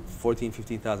around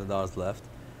 $14,000-15,000 left,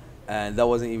 and that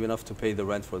wasn't even enough to pay the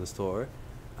rent for the store.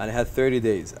 And I had 30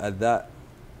 days. At that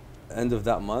end of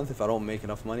that month, if I don't make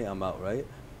enough money, I'm out, right?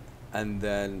 And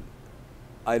then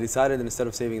I decided instead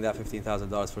of saving that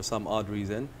 $15,000 for some odd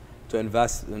reason to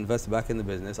invest back in the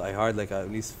business. I hired like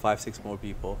at least 5-6 more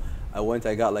people.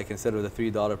 I got like instead of the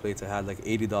 $3 plates, I had like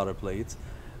 $80 plates.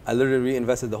 I literally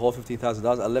reinvested the whole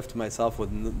 $15,000. I left myself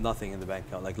with nothing in the bank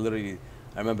account. Like literally,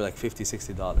 I remember like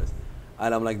 $50-60.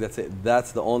 And I'm like, that's it.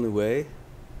 That's the only way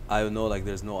I know like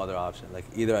there's no other option. Like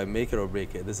either I make it or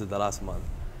break it. This is the last month.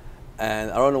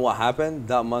 And I don't know what happened.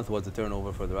 That month was the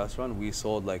turnover for the restaurant. We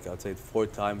sold like, I'd say 4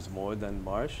 times more than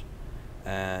March.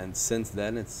 And since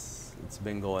then, it's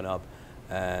been going up.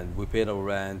 And we paid our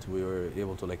rent. We were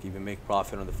able to like even make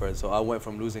profit on the first. So I went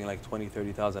from losing like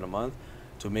 20,000-30,000 a month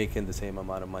to making the same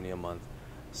amount of money a month.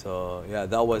 So yeah,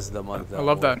 that was the month. I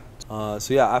love that.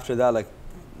 So yeah, after that, like,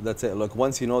 that's it. Look,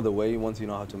 once you know the way, once you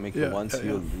know how to make it once,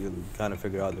 you'll kind of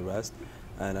figure out the rest.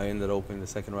 and I ended up opening the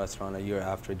second restaurant a year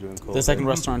after during COVID. The second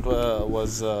restaurant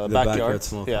was the backyard.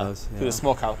 smokehouse. To the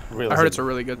smokehouse. Really. I heard it's a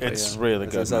really good place. It's really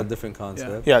good. It's a different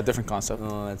concept. Yeah, different concept.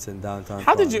 It's in downtown.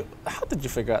 How did you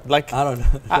figure out? Like, I don't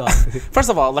know. first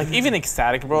of all, like even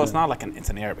Ecstatic, bro, it's not like it's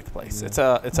an Arabic place. It's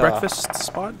a breakfast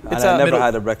spot. And It's I a never middle-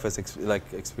 had a breakfast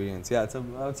experience. Yeah,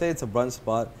 I would say it's a brunch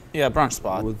spot brunch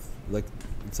spot. with like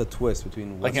it's a twist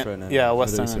between Like Western and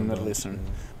Western and Middle brunch, Eastern.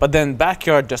 yeah. But then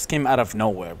backyard just came out of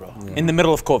nowhere, bro. Yeah. In the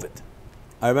middle of COVID.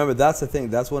 I remember that's the thing.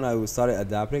 That's when I started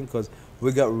adapting because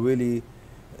we got really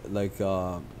like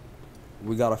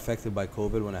we got affected by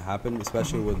COVID when it happened,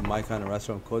 especially with my kind of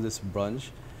restaurant because it's brunch.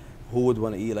 Who would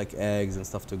want to eat like eggs and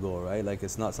stuff to go, right? Like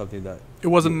it's not something that It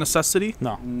wasn't a necessity.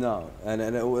 No. and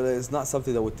it's not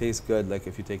something that would taste good like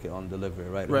if you take it on delivery,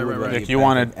 right? Right, Who would right, wanna right. Like eat you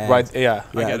wanted pancake right? eggs? Yeah.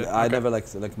 Yeah, get it. I Okay. never like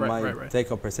Right, my right, right.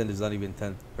 take-up percentage is not even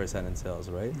 10% in sales,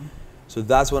 right? So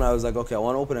that's when I was like, okay, I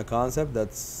want to open a concept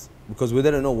that's because we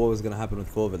didn't know what was gonna happen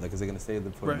with COVID. Like, is it gonna stay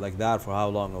for Right. like that for how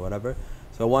long or whatever?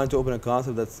 So I wanted to open a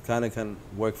concept that's kind of can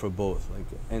work for both, like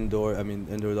indoor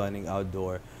dining,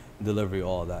 outdoor, delivery,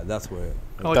 all that. That's where.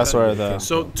 I like That's that. where the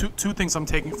So two things I'm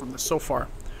taking from this so far.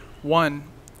 One,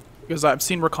 because I've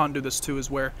seen Rakan do this too,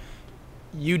 is where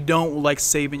you don't like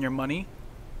saving your money.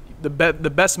 The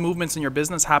best movements in your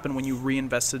business happen when you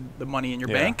reinvested the money in your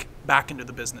Yeah. bank back into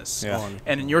the business. Yeah.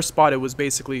 And in your spot, it was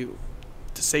basically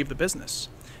to save the business.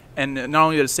 And not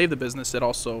only did it save the business, it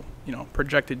also,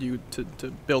 projected you to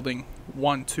building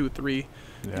 1, 2, 3,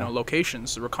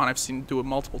 locations. Rakan I've seen do it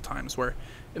multiple times where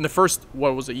in the first,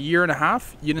 what was it, year and a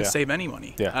half, you didn't Yeah. save any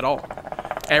money Yeah. at all.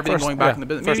 Everything First- going back yeah, in the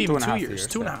business, first maybe even 2.5 2 years, years,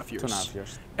 2.5 years. 2.5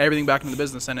 years. Everything back into the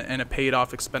business, and it paid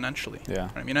off exponentially. Yeah. You know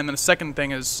what I mean? And then the second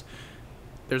thing is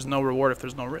there's no reward if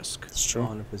there's no risk. It's true.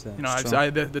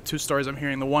 100%. The two stories I'm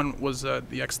hearing, the one was the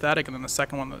Ecstatic, and then the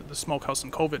second one, the Smokehouse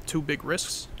and COVID, two big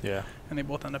risks, Yeah. and they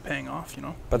both end up paying off,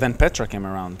 But then Petra came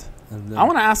around. And then- I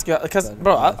want to ask you because,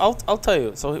 bro, I'll tell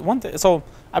you. So one thing. So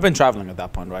I've been traveling at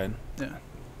that point, right? Yeah.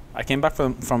 I came back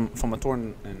from a tour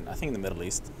in I think in the Middle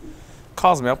East.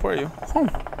 Calls me up, where are you? Home.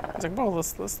 He's like, bro,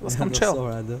 let's come That's chill. so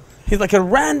random. He's like a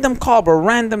random call, bro,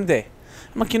 random day.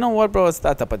 I'm like, you know what, bro? It's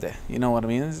that type of day. You know what I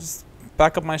mean? It's just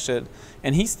back up my shit,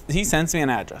 and he sends me an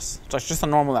address. So it's just a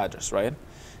normal address, right?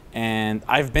 And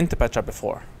I've been to Petra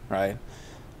before, right?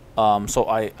 So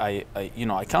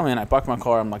I come in, I park my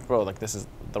car. I'm like, bro, like this is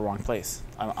the wrong place.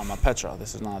 I'm at Petra.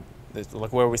 This is not.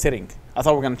 Like, where are we sitting? I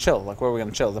thought we were gonna chill. Like, where are we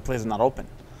gonna chill? The place is not open.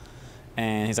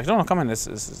 And he's like, no, come in. This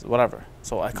is whatever.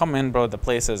 So I come in, bro. The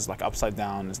place is like upside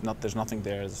down. There's nothing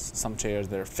there. There's some chairs.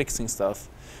 They're fixing stuff.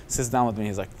 Sits down with me.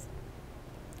 He's like,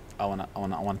 I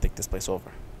wanna take this place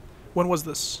over. When was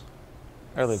this?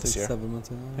 Early this 6, year. 7 months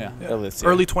ago. Yeah, Yeah. early this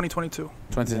year. Early 2022.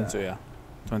 2022, yeah.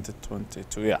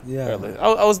 2022, yeah. Yeah. Early.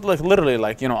 I was like literally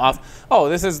like, off. Oh,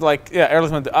 this is like, yeah, early.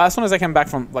 As soon as I came back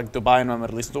from like Dubai and my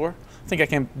Middle East tour, I think I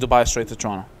came Dubai straight to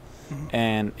Toronto.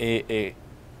 And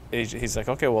he's like,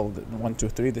 okay, well, 1, 2,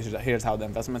 3. Here's how the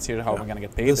investments. Here's how we're gonna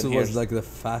get paid. This and was here's like the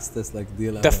fastest like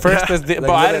deal the ever. first is the, Like,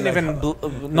 but I didn't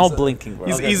literally, even no blinking, bro.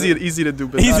 He's Okay, easy to do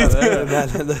business.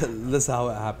 Easy This is how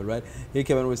it happened, right? He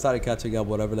came in, we started catching up,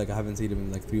 whatever. Like I haven't seen him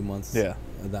in like 3 months. Yeah.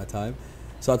 At that time,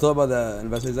 so I told him about the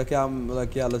investment. He's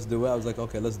like, yeah, let's do it. I was like,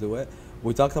 okay, let's do it.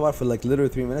 We talked about it for like literally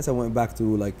 3 minutes. I went back to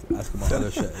like ask about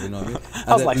other shit. You know what I mean? And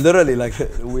was then like- literally like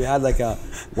we had like a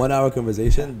 1 hour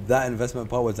conversation. That investment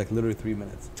part was like literally 3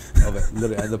 minutes of it.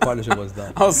 Literally, and the partnership was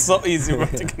done. I was so easy, bro,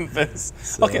 to convince.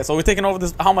 So- Okay, so we're taking over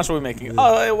this. How much are we making?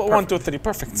 Oh, 1, 2, 3,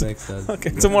 perfect. Makes sense.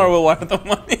 Okay, tomorrow we'll wire the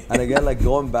money. And again, like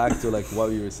going back to like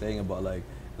what you were saying about like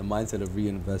the mindset of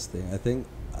reinvesting, I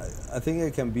think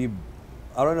it can be,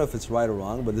 I don't know if it's right or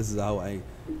wrong, but this is how I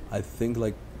think,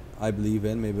 like I believe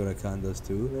in, maybe Rakan does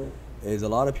too, is a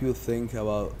lot of people think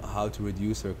about how to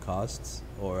reduce their costs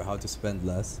or how to spend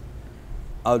less.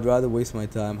 I would rather waste my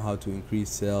time how to increase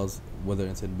sales, whether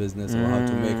it's in business or how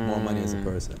to make more money as a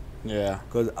person. Yeah.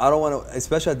 Because I don't want to,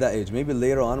 especially at that age, maybe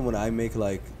later on when I make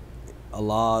like a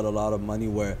lot of money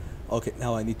where, okay,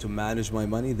 now I need to manage my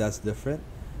money, that's different.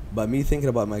 But me thinking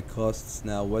about my costs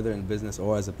now, whether in business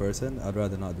or as a person, I'd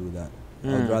rather not do that.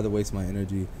 I'd rather waste my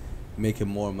energy making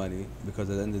more money, because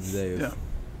at the end of the day,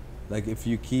 if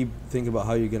you keep thinking about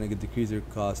how you're going to decrease your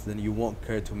costs, then you won't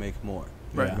care to make more.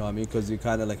 Right. You know what I mean? Because you're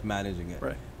kind of like managing it.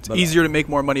 Right. It's But easier to make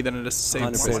more money than it is to save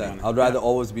more 100%. money. I'd rather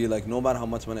always be like, no matter how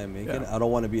much money I'm making, Yeah. I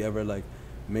don't want to be ever like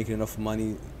making enough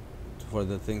money for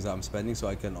the things I'm spending, so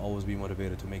I can always be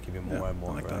motivated to make even more Yeah, and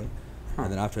more, I like that. right?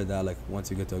 And then after that, like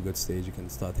once you get to a good stage, you can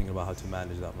start thinking about how to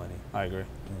manage that money. I agree.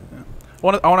 I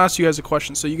want to ask you guys a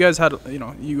question. So you guys had,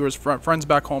 you were friends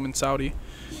back home in Saudi,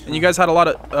 and you guys had a lot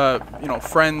of,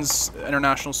 friends,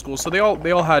 international schools. So they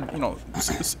all had,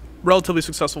 relatively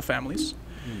successful families.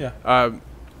 Yeah.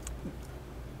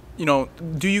 You know,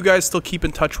 do you guys still keep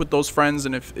in touch with those friends?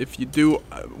 And if you do,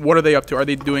 what are they up to? Are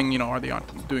they doing, you know,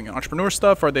 doing entrepreneur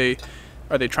stuff? Are they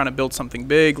trying to build something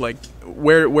big? Like,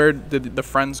 where did the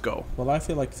friends go? Well, I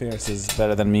feel like Fierce is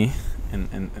better than me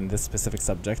in this specific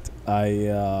subject.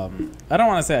 I don't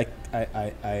want to say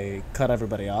I cut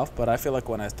everybody off, but I feel like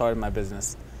when I started my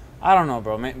business, I don't know,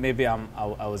 bro. Maybe I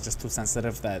was just too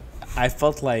sensitive that I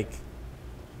felt like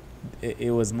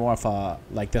it was more of a,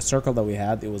 like the circle that we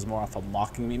had, it was more of a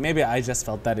mocking me. Maybe I just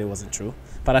felt that it wasn't true,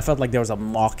 but I felt like there was a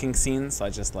mocking scene, so I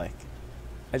just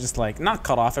like not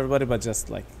cut off everybody, but just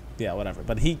like, yeah, whatever.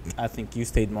 But I think you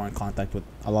stayed more in contact with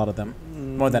a lot of them,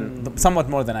 somewhat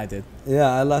more than I did.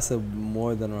 Yeah, I lasted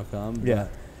more than Rakan. Yeah.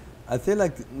 I feel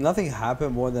like nothing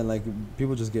happened more than like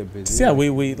people just get busy. So yeah,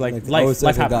 we like life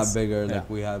it happens. got bigger. Yeah. Like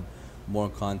we have more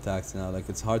contacts now. Like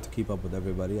it's hard to keep up with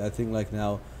everybody. I think like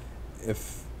now,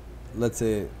 let's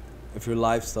say if your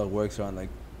lifestyle works around like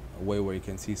a way where you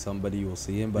can see somebody, you will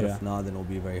see him. But if not, then it'll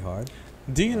be very hard.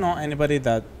 Do you know anybody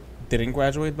that didn't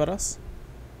graduate but us?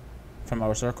 From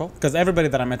our circle, because everybody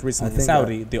that I met recently in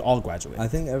Saudi, they all graduate. I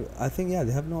think yeah,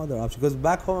 they have no other option. Because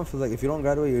back home, I feel like if you don't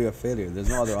graduate, you're a failure. There's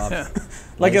no other option.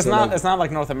 Like it's not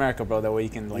like North America, bro. That way you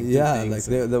can like do things.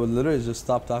 Like they would literally just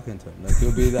stop talking to him. Like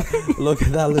you'll be that. Look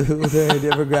at that loser. He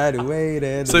never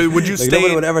graduated. So would you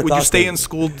stay in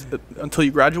school until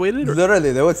you graduated? Or?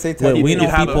 Literally, they would say. We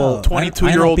know people.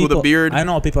 22-year-old with a beard. I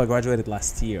know people that graduated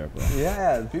last year, bro.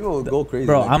 Yeah, people would go crazy.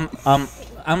 Bro,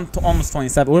 I'm almost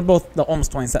 27. We're both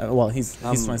almost 27. Well, he's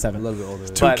 27. A little bit older.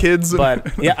 Two kids.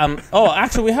 But yeah,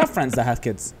 actually, we have friends that have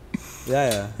kids.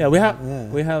 Yeah, we have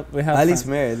at friends. least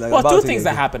married. Like well, two things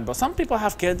that happen, bro. Some people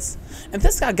have kids, and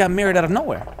this guy got married out of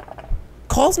nowhere.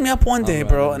 Calls me up one day,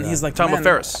 bro, and he's like, talking about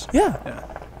Ferris. Yeah.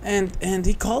 And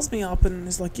he calls me up and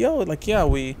he's like, yo, like, yeah,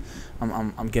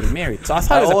 I'm getting married. So I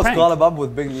thought it was a prank. I always call him up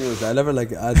with big news. I never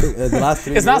like, I think the last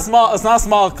 3 It's not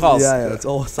small calls. Yeah, it's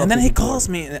all something. And then he calls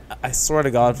me, and I swear to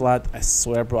God, Vlad, I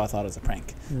swear, bro, I thought it was a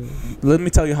prank. Let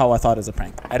me tell you how I thought it was a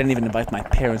prank. I didn't even invite my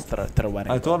parents to the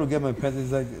wedding. I told him to get my parents.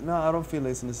 He's like, no, I don't feel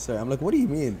it's necessary. I'm like, what do you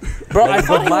mean? Bro, like, I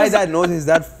thought my dad knows his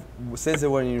dad since they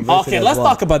were in university. Okay, let's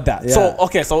talk about that.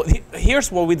 Yeah. So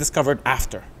here's what we discovered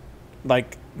after.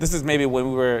 Like, this is maybe when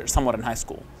we were somewhat in high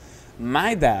school.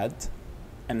 My dad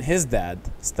and his dad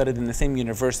studied in the same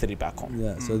university back home.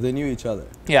 Yeah, so they knew each other.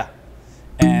 Yeah,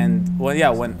 and well,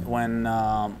 yeah, I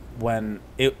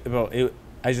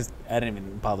didn't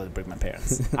even bother to bring my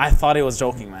parents. I thought he was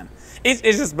joking, man. It's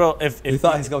just, bro. If you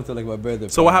thought he's coming to like my birthday.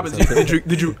 So what happened?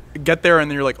 Did you get there and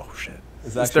then you're like, oh shit.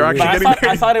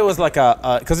 I thought it was like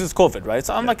because it's COVID, right?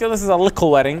 So I'm like, this is a little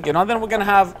wedding, you know. Then we're gonna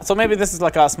have, so maybe this is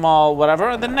like a small whatever,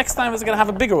 and then next time is gonna have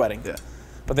a bigger wedding. Yeah.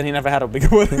 But then he never had a bigger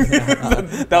wedding.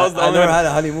 That was the only. I never had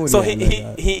a honeymoon. So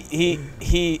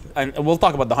he and we'll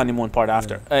talk about the honeymoon part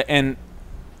after. And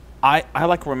I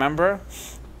like remember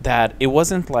that it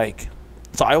wasn't like,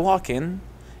 so I walk in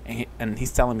and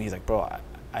he's telling me, he's like, bro,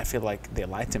 I feel like they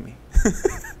lied to me.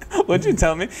 What'd you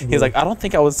tell me? He's like, I don't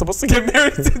think I was supposed to get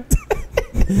married today.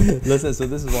 Listen, so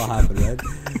this is what happened, right?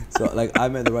 So like I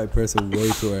met the right person way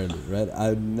too early, right?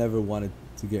 I never wanted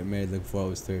to get married like before I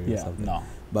was 30 or something. No.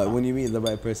 But when you meet the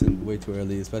right person way too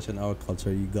early, especially in our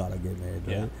culture, you gotta get married,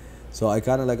 right? Yeah. So I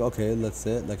kind of like, okay, let's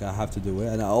it. Like I have to do it,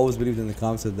 and I always believed in the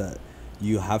concept that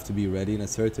you have to be ready in a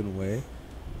certain way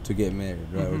to get married,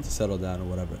 right, or to settle down or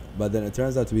whatever. But then it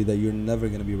turns out to be that you're never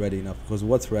gonna be ready enough, because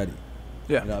what's ready?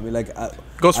 Yeah. You know what I mean, like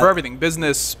goes for everything: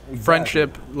 business,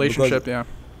 friendship, relationship. Because,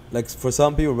 like for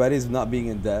some people, ready is not being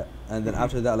in debt, and then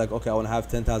after that, like, okay, I want to have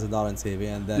 $10,000 in saving,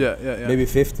 and then maybe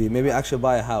 50, maybe actually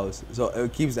buy a house. So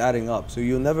it keeps adding up. So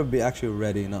you'll never be actually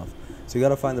ready enough. So you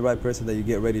gotta find the right person that you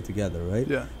get ready together, right?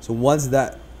 Yeah. So once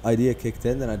that idea kicked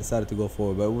in, then I decided to go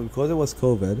forward. But because it was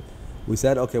COVID, we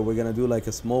said, okay, we're gonna do like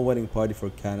a small wedding party for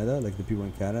Canada, like the people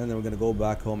in Canada, and then we're gonna go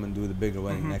back home and do the bigger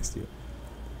wedding next year.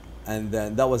 And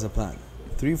then that was the plan.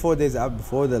 3-4 days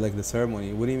before the ceremony,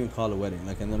 we wouldn't even call it a wedding.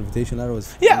 Like an invitation letter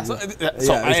was. Yeah. So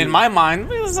in my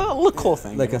mind, it was a little cool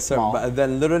thing. Like a ceremony, but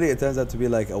then literally it turns out to be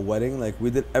like a wedding. Like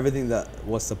we did everything that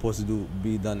was supposed to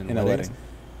be done in a weddings, wedding,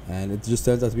 and it just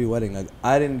turns out to be a wedding. Like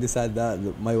I didn't decide that.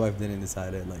 My wife didn't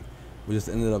decide it. Like we just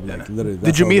ended up like literally.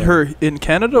 Did you meet her in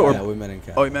Canada or? Yeah, we met in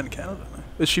Canada. Oh, you met in Canada.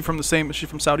 Is she from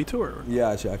Saudi too? Or?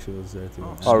 Yeah, she actually was there too.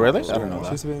 Oh really? I don't know She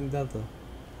that. used to be in Delta.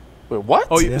 Wait, what?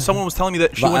 Oh, someone was telling me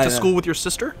that she went to school with your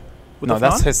sister. With No, the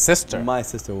that's Flan? his sister. My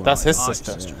sister won. That's his Ah, his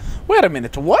sister. sister. Wait a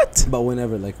minute. What? But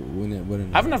whenever, like,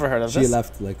 when I've never heard of she this.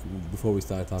 left, like, before we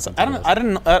started talking. So to I don't. us. I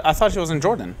didn't. I thought she was in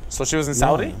Jordan. So she was in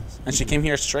Saudi, No. and she came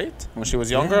here straight when she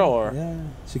was younger, Yeah, or. Yeah,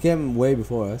 she came way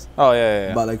before us. Oh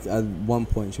yeah. But like at one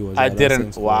point she was. I at our same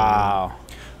didn't. school. Wow.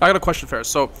 I got a question for her.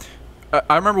 So,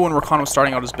 I remember when Rakan was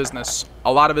starting out his business,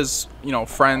 a lot of his,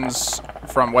 friends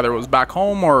from whether it was back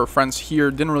home or friends here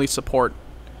didn't really support,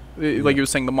 like you were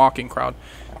saying, the mocking crowd.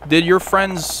 Did your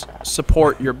friends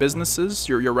support your businesses,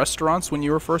 your restaurants when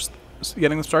you were first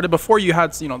getting them started before you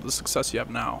had, the success you have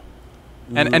now?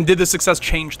 And did the success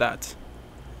change that?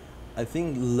 I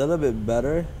think a little bit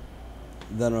better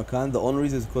than Rakan. The only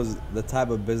reason is because the type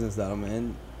of business that I'm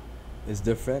in is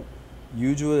different.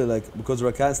 Usually, like, because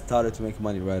Rakan started to make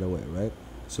money right away, right?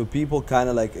 So people kind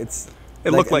of like it's.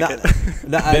 It looked like it.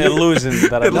 The illusion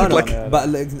that I No, put like, on it. but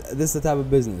like this is the type of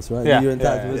business, right? Yeah, You're in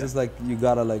type of yeah. business, like you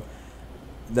gotta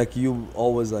like you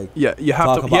always like. Yeah, you have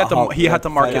talk to. about He had to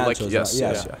market like financials, yes, right?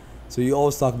 yes, Yeah. yeah. So you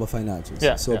always talk about financials.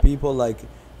 Yeah, So yeah. people like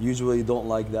usually don't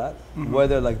like that,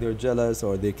 whether like they're jealous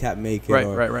or they can't make it, Right,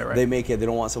 or right. they make it, they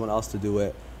don't want someone else to do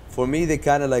it. For me, they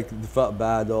kind of like felt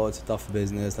bad. Oh, it's a tough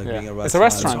business, like being a restaurant. It's a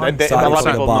restaurant. A starting lot of from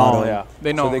the people bottom. know. Yeah.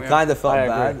 They know. So they yeah. kind of felt I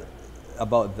agree. bad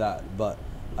about that, but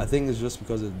I think it's just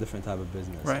because it's a different type of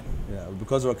business. Right. Yeah,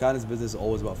 because Rakan's business is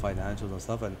always about financials and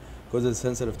stuff, and because it's a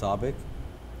sensitive topic,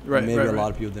 Right, maybe right, a right.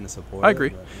 lot of people didn't support it. I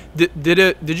agree. but-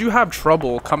 Did you have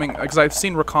trouble coming? Because I've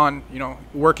seen Rakan,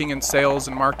 working in sales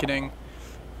and marketing,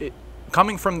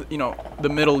 coming from the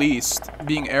Middle East,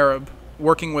 being Arab,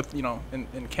 working with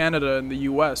in Canada and the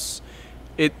U.S.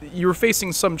 You were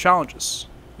facing some challenges.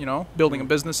 Building a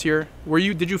business here.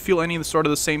 Did you feel any of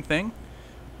the same thing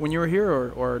when you were here,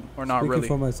 or not Speaking really?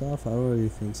 for myself, I don't really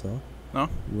think so. No.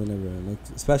 Whenever, like,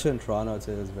 especially in Toronto, I'd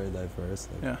say it's very diverse.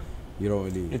 Like, Yeah. You don't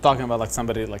really. You're talking about like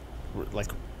somebody like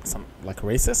some like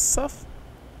racist stuff.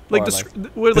 Like,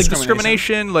 Or,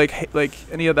 discrimination, like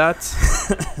any of that.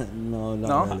 No, not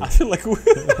No? really. I feel like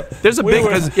There's a We big,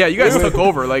 were- 'cause, you guys took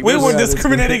over. Like, we there's- were Yeah, that's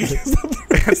discriminating against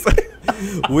them.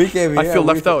 We came here. I feel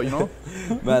we left fe-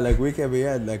 out. Man, like we came here,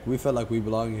 and like we felt like we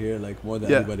belong here, like more than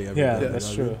Yeah. anybody ever. Yeah, did,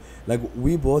 that's you know what I true. mean? Like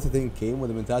we both, I think, came with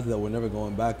the mentality that we're never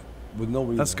going back with no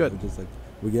reason. That's good. We just like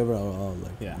we gave it our all.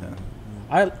 Like Yeah.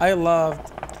 I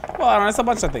loved. Well, I don't know. It's a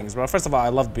bunch of things, bro. First of all, I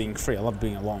loved being free. I loved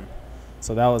being alone.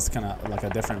 So that was kind of like a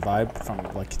different vibe from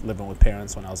like living with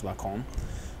parents when I was back home.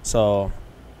 So,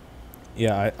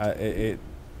 yeah,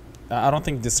 I don't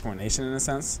think discrimination in a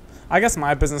sense. I guess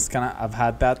my business I've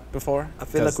had that before. I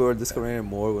feel like 'cause- we were discriminated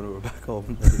more when we were back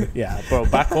home. Yeah, bro,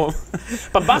 back home.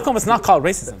 But back home, it's not called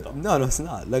racism though. No, it's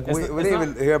not. Like It's we not- we it's didn't not.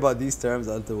 even hear about these terms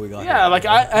until we got Yeah, here. like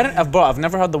I didn't, bro. I've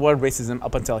never heard the word racism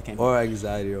up until I came. Or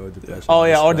anxiety or depression. Oh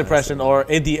yeah, or stress, depression, or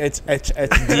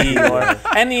ADHD, or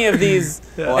any of these,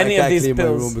 or any I of can't these clean my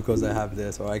room pills. because I have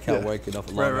this, or I can't Yeah. work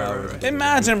enough long Right, hours. right.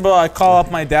 Imagine, bro, I call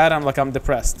up my dad. I'm like, I'm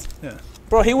depressed. Yeah.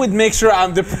 Bro, he would make sure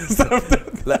I'm depressed.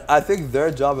 Like, I think their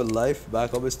job in life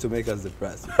back home is to make us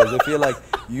depressed because they feel like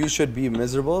you should be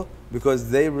miserable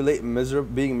because they relate being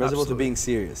miserable to Absolutely. being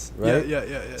serious, right? Yeah.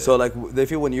 So like they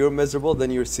feel when you're miserable, then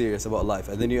you're serious about life,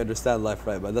 and then you understand life,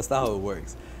 right? But that's not how it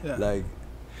works. Yeah. Like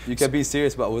you can be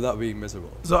serious but without being miserable.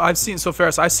 So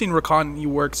Faris, I've seen Rakan. He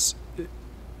works.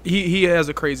 He has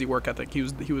a crazy work ethic.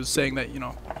 He was saying that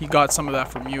he got some of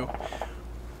that from you.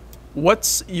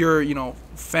 What's your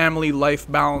family life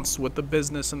balance with the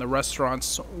business and the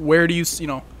restaurants? Where do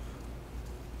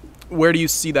you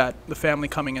see that the family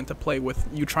coming into play with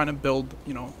you trying to build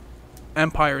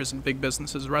empires and big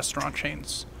businesses, restaurant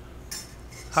chains?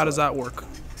 How does that work?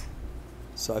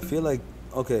 So I feel like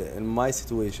okay, in my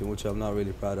situation, which I'm not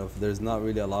really proud of, there's not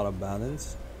really a lot of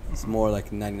balance. It's more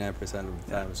like 99% of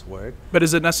the time it's work. But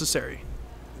is it necessary?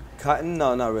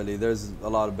 No, not really. There's a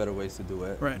lot of better ways to do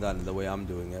it Right. than the way I'm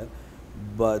doing it.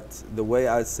 But the way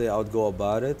I'd say I would go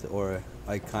about it, or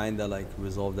I kind of like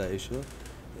resolve that issue,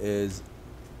 is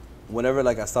whenever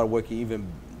like I start working, even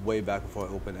way back before I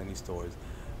open any stores,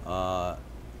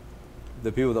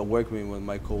 the people that work with me, with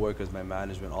my coworkers, my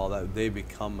management, all that, they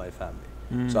become my family.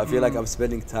 So I feel like I'm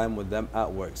spending time with them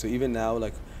at work. So even now,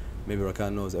 like maybe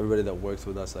Rakan knows, everybody that works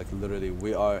with us, like literally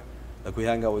we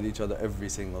hang out with each other every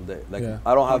single day. Like Yeah.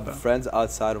 I don't I like have that. friends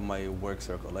outside of my work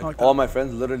circle. Like, like all that. my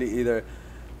friends literally either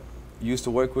used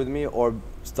to work with me or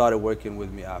started working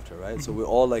with me after, right? So we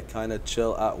all like kind of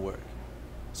chill at work.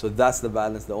 So that's the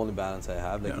balance, the only balance I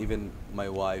have. Like Yeah. even my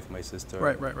wife, my sister,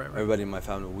 Right. everybody in my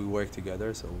family, we work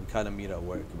together. So we kind of meet at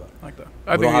work. But Like that. We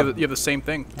I think don't you have the same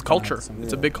thing. It's culture. something.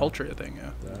 It's a Yeah. big culture thing.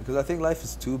 Yeah. because I think life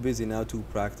is too busy now, too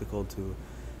practical to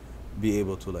be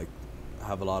able to like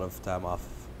have a lot of time off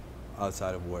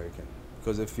outside of work and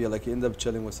because if you like you end up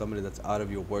chilling with somebody that's out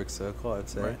of your work circle, I'd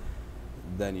say, Right.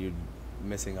 then you're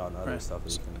missing out on other Right. stuff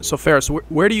that you can do. So Ferris,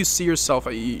 where do you see yourself?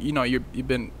 You know, you've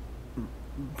been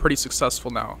pretty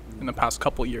successful now in the past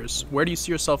couple years. Where do you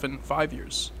see yourself in 5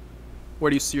 years? Where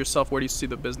do you see yourself? Where do you see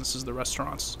the businesses, the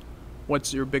restaurants?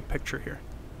 What's your big picture here?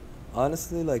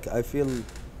 Honestly, like I feel,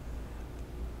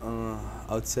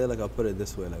 I would say like I'll put it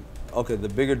this way, like okay, the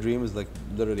bigger dream is like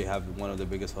literally have one of the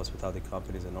biggest hospitality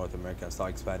companies in North America and start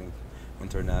expanding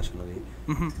internationally.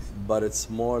 But it's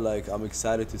more like I'm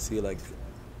excited to see like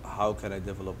how can I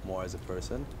develop more as a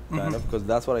person, kind of, because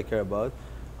that's what I care about.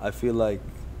 I feel like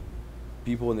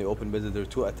people when they open business, they're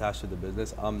too attached to the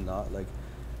business. I'm not. Like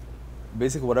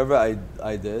basically whatever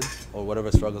I did or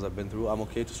whatever struggles I've been through, I'm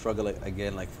okay to struggle like,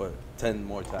 again like for 10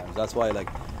 more times. That's why like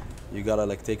you gotta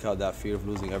like take out that fear of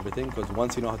losing everything, because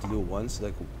once you know how to do it once,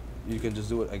 like you can just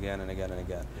do it again and again and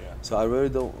again. Yeah. So I really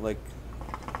don't like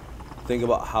think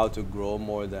about how to grow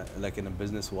more than like in a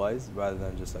business wise, rather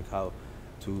than just like how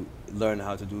to learn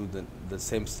how to do the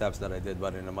same steps that I did,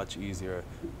 but in a much easier,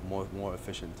 more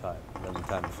efficient time than the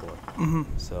time before.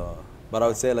 So, but I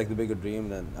would say like the bigger dream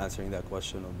than answering that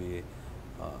question would be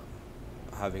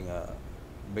having a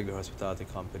bigger hospitality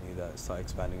company that start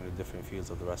expanding into different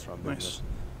fields of the restaurant Nice. business.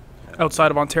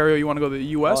 Outside of Ontario, you want to go to the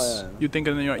U.S.? Oh, yeah. You think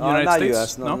in the United not States?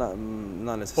 US, no. not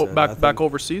Oh, necessarily. I back think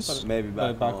overseas. maybe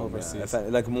back home, overseas. Yeah. If I,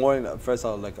 like more in, first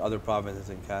of all, like other provinces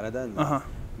in Canada and then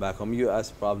back home.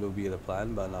 US probably would be the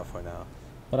plan, but not for now.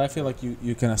 But I feel like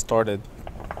you kind of started.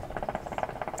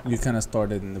 You kind of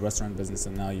started in the restaurant business,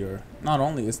 and now you're not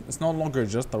only. It's no longer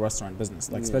just the restaurant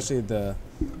business, like especially the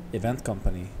event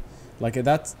company, like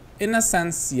that's in a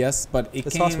sense yes, but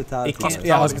It's hospitality.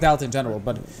 Yeah, hospitality in general,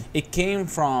 but it came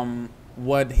from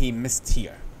what he missed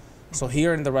here. So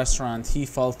here in the restaurant, he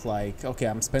felt like, okay,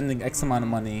 I'm spending X amount of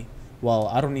money. Well,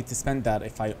 I don't need to spend that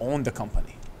if I own the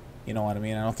company. You know what I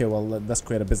mean? And okay, well, let's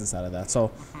create a business out of that.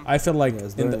 So I feel like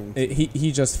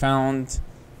he just found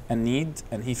a need,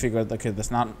 and he figured, okay,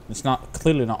 it's not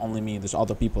clearly not only me. There's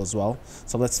other people as well.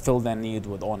 So let's fill that need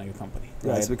with owning a company.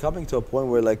 Yeah, Right? it's becoming to a point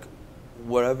where like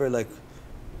wherever like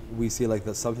we see like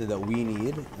that's something that we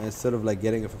need, and instead of like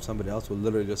getting it from somebody else, we're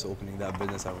literally just opening that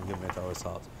business and we're giving it to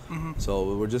ourselves.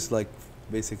 So we're just like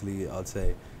basically, I'd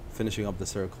say, finishing up the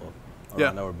circle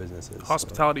around our businesses.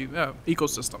 Hospitality,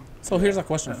 ecosystem. So here's a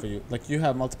question for you. Like you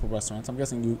have multiple restaurants. I'm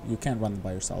guessing you can't run it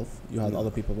by yourself. You have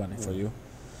other people running for you.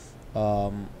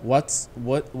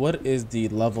 What is the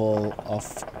level of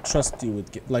trust you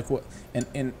would get? Like what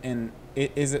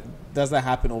is it? Does that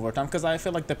happen over time? Because I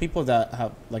feel like the people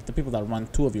that run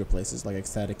two of your places, like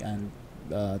Ecstatic and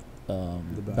the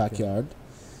Backyard,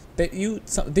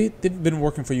 they've been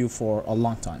working for you for a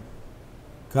long time.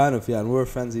 Kind of, yeah, and we were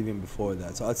friends even before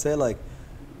that. So I'd say like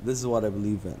this is what I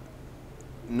believe in.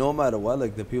 No matter what,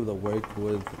 like the people that work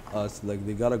with us, like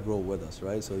they gotta grow with us,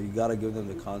 right? So you gotta give them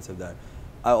the concept that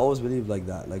I always believe like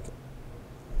that, like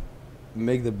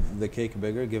make the cake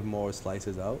bigger, give more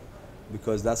slices out,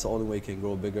 because that's the only way you can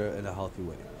grow bigger in a healthy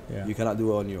way. Yeah. You cannot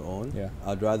do it on your own. Yeah.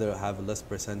 I'd rather have a less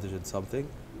percentage in something,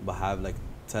 but have like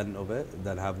 10 of it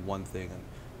than have one thing and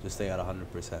just stay at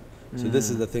 100%. So this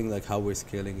is the thing, like how we're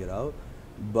scaling it out.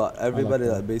 But everybody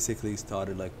that basically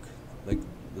started like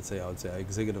let's say I would say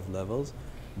executive levels,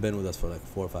 been with us for like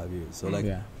 4 or 5 years. So like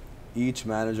each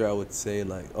manager, I would say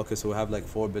like, okay, so we have like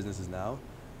 4 businesses now.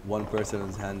 One person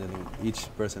is handling, each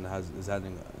person is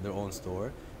handling their own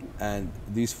store. And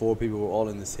these 4 people were all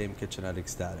in the same kitchen at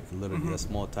Ecstatic, literally a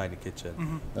small tiny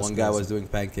kitchen. One guy was doing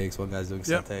pancakes, one guy's doing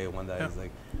satay, one guy is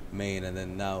like main, and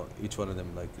then now each one of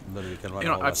them like literally can run. You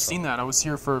know, I've seen that. I was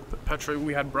here for Petra.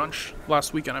 We had brunch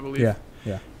last weekend, I believe.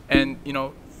 Yeah. And you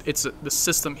know, the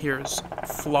system here is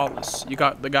flawless. You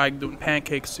got the guy doing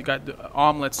pancakes, you got the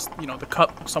omelets, you know,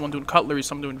 someone doing cutlery,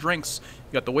 someone doing drinks.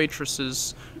 You got the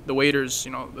waitresses, the waiters,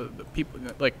 you know, the people,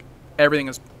 like everything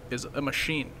is a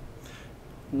machine.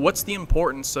 What's the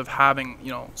importance of having,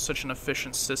 you know, such an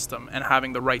efficient system and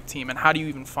having the right team, and how do you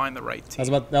even find the right team?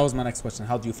 That was my next question.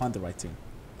 How do you find the right team?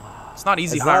 It's not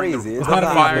easy It's hiring. not easy. It's not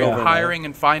Hiring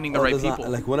and finding the right people.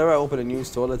 Like whenever I open a new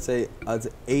store, let's say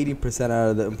 80% out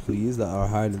of the employees that are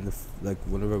hired in like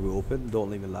whenever we open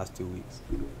don't even last 2 weeks.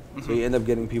 So you end up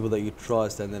getting people that you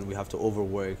trust, and then we have to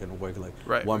overwork and work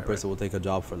like one person will take a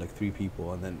job for like 3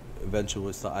 people, and then eventually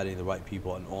we'll start adding the right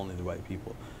people and only the right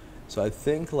people. So I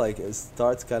think like it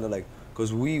starts kind of like,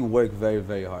 because we work very,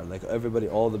 very hard. Like everybody,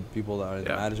 all the people that are in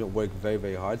management work very,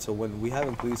 very hard. So when we have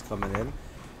employees coming in,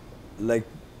 like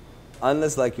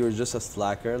unless like you're just a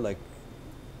slacker, like,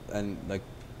 and like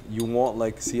you won't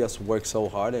like see us work so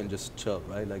hard and just chill,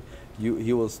 right? Like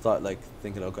he will start like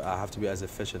thinking, okay, I have to be as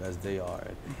efficient as they are,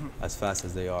 as fast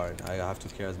as they are, and I have to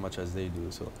care as much as they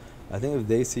do. So I think if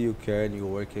they see you care and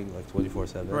you're working like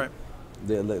 24/7, Right.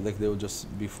 they they will just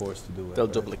be forced to do it. They'll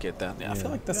right? duplicate that. Yeah, I feel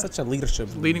Yeah. like that's such a leadership.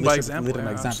 Leading by example, Leading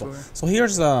by yeah, example. absolutely. So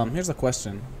here's a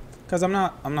question, because I'm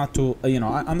not too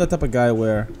I'm the type of guy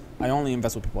where I only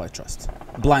invest with people I trust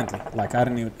blindly. Like I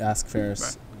didn't even ask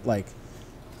Ferris like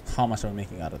how much are we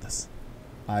making out of this.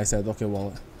 I said, okay,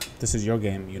 well, this is your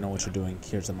game. You know what you're doing.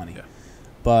 Here's the money. Yeah.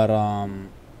 But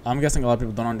I'm guessing a lot of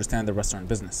people don't understand the restaurant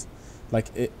business. Like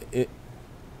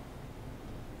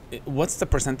what's the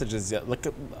percentages yet? Like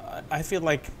I feel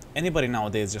like anybody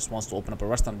nowadays just wants to open up a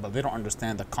restaurant, but they don't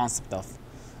understand the concept of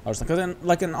or something. Because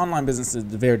like an online business is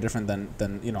very different than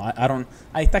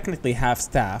I technically have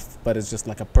staff, but it's just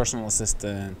like a personal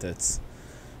assistant. It's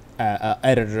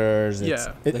editors. It's,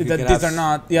 Yeah. these are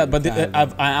not. Yeah, but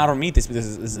I don't meet this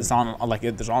because it's on like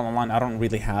it's all online. I don't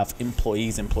really have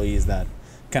employees that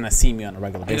kind of see me on a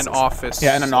regular basis. In an office.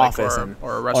 Yeah, in an office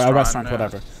or a restaurant. Yeah.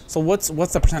 whatever. So what's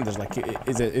the percentage? Like,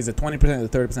 is it 20%,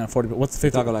 30%, 40%? What's the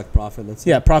 50%? Talking like profit, let's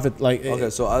say. Yeah, profit. Like Okay,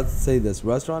 so I'd say this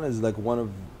restaurant is like one of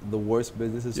the worst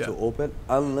businesses to open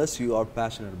unless you are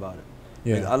passionate about it.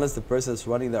 Yeah. Like, unless the person that's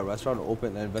running that restaurant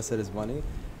open and invested his money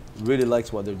really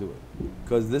likes what they're doing.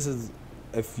 Because this is,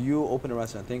 if you open a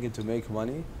restaurant thinking to make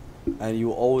money and you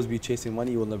will always be chasing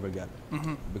money, you will never get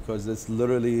it. Because it's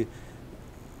literally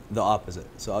the opposite.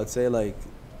 So I'd say like,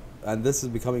 and this is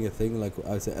becoming a thing, like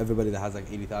I would say everybody that has like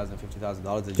 $80,000,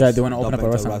 $50,000, they want to open up a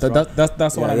restaurant.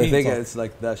 That's what I mean. They think it's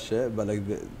like that shit, but like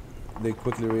they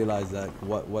quickly realize that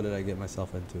what did I get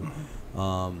myself into?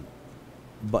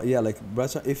 But yeah, like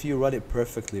restaurant, if you run it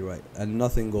perfectly right and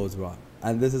nothing goes wrong,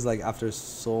 and this is like after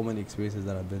so many experiences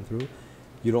that I've been through,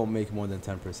 you don't make more than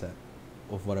 10%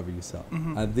 of whatever you sell.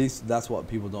 And that's what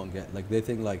people don't get. Like they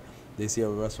think like they see a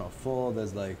restaurant full,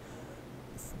 there's like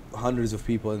hundreds of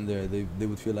people in there, they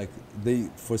would feel like they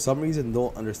for some reason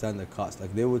don't understand the cost.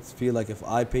 Like they would feel like if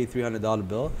I pay $300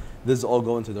 bill, this is all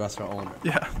going to the restaurant owner.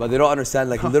 Yeah. But they don't understand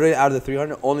like literally out of the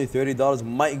 300, only $30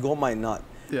 might go, might not.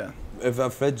 Yeah. If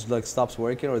a fridge like stops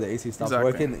working or the AC stops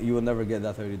working, you will never get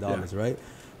that $30, right?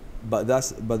 But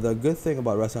the good thing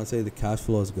about restaurants, say the cash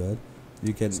flow is good.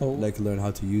 You can like learn how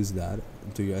to use that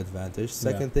to your advantage.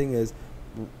 Second thing is,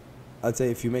 I'd say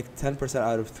if you make 10%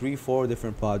 out of 3-4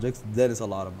 different projects, then it's a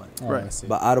lot of money. Right.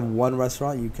 But out of one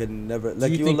restaurant, you can never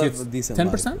like you will live a decent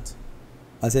 10%? life.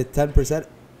 I'd say 10%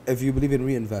 if you believe in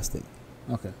reinvesting.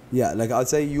 Okay. Yeah, like I'd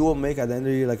say you will make at the end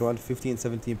of the year like around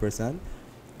 15-17%.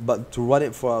 But to run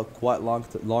it for a quite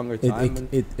longer time,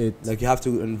 like you have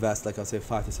to invest like I'll say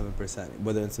 5 to 7%,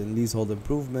 whether it's in leasehold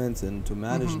improvements, into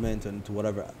management, and to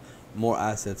whatever more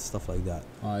assets, stuff like that.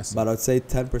 Oh, I see. But I'd say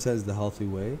 10% is the healthy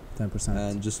way. 10%.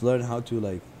 And just learn how to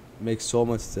like make so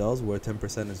much sales where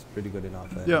 10% is pretty good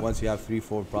enough. And once you have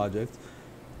 3-4 projects,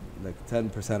 like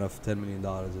 10% of $10 million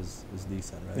is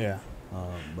decent, right? Yeah.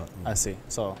 But I see.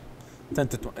 So 10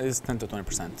 to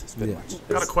 20%. It's pretty much.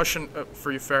 I got a question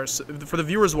for you, Ferris. For the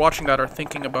viewers watching that are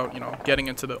thinking about, getting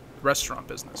into the restaurant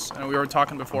business, and we were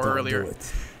talking before earlier.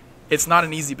 It's not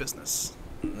an easy business.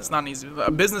 It's not an easy. A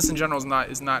business in general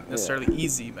is not necessarily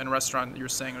easy. And a restaurant, you're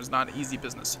saying, is not an easy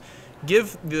business.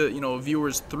 Give the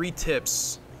viewers 3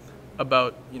 tips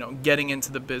about getting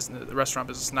into the restaurant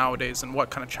business nowadays, and what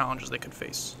kind of challenges they could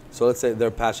face. So let's say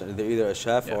they're passionate. They're either a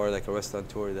chef or like a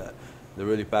restaurateur that they're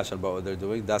really passionate about what they're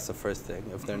doing. That's the first thing.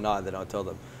 If they're not, then I'll tell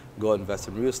them, go invest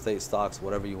in real estate, stocks,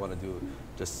 whatever you want to do.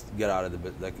 Just get out of the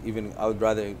business. Like even I would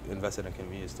rather invest in a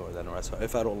convenience store than a restaurant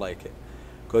if I don't like it.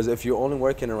 Because if you're only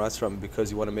working in a restaurant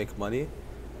because you want to make money,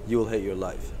 you will hate your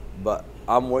life. But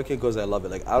I'm working because I love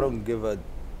it. Like I don't give a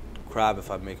crap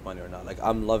if I make money or not. Like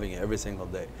I'm loving it every single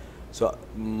day. So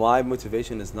my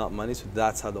motivation is not money. So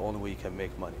that's how the only way you can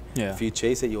make money. Yeah. If you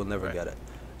chase it, you'll never get it.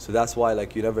 So that's why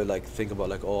like you never like think about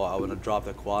like, oh, I want to drop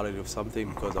the quality of something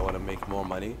because I want to make more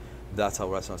money. That's how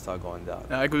restaurants start going down.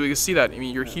 Now, we can see that. I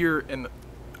mean, you're here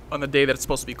on the day that it's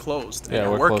supposed to be closed. Yeah,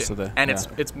 and we're working, close today. and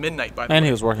it's midnight by the way. And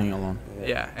he was working alone.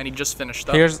 Yeah, and he just finished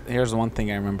up. Here's one thing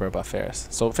I remember about Ferris.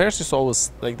 So Ferris used to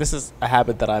always like, this is a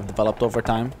habit that I've developed over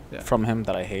time from him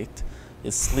that I hate,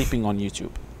 is sleeping on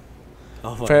YouTube.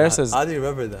 Oh Ferris is. How do you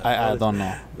remember that? I don't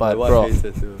know, but my bro, wife hates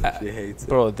it too. She hates it.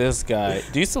 Bro, this guy.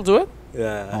 Do you still do it?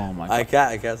 Yeah. Oh my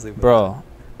God. I can't sleep. Bro,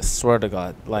 swear to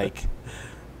God, like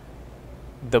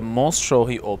the most show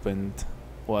he opened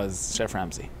was Chef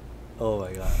Ramsay. Oh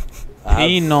my God.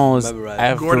 He knows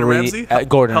every Gordon Ramsay?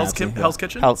 Gordon Hell's Ramsay. Hell's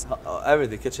Kitchen?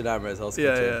 Everything. Kitchen Nightmares, Hell's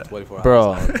Kitchen, 24 hours.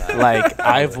 Bro,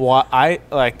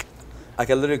 like I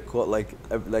can literally quote like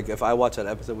if I watch an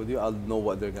episode with you, I'll know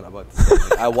what they're gonna about to say.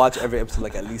 Like, I watch every episode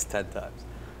like at least 10 times.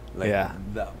 Like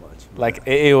that much. Like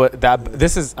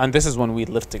this is when we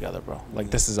lived together, bro. Like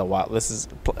this is a while. This is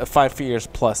 5 years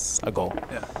plus ago.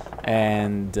 Yeah.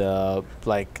 And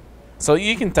like, so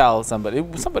you can tell somebody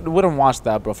wouldn't watch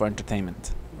that, bro, for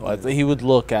entertainment. Like, he would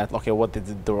look at, okay, what did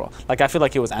they do wrong? Like, I feel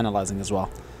like he was analyzing as well.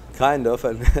 Kind of.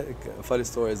 And funny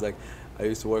story is, like, I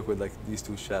used to work with like these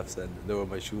two chefs, and they were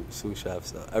my sous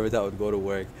chefs. Every time I would go to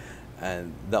work,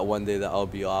 and that one day that I'll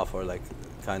be off or like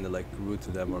kind of like rude to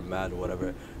them or mad or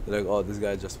whatever, they're like, oh, this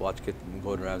guy just watched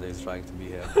Gordon Ramsay, he's trying to be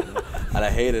him. And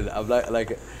I hated it. I'm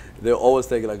like they're always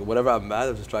thinking like whenever I'm mad,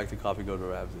 I'm just trying to copy Gordon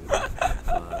Ramsay.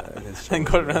 And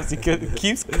Gordon Ramsay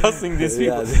keeps cussing these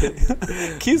people.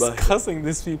 Cussing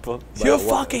these people. You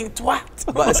fucking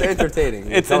twat. But it's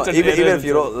entertaining. It's entertaining. Even if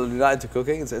you're not into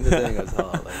cooking, it's entertaining as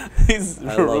hell. Like, he's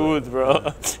rude,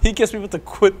 bro. He gets people to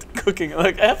quit cooking.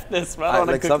 Like, F this, bro. I don't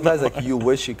like cook sometimes no like you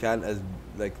wish you can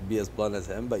be as blunt as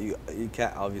him, but you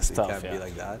can't, obviously tough, be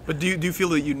like that. But do you feel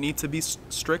that you need to be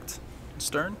strict,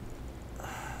 stern?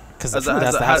 Because the food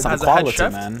has to have some quality,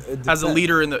 man. As a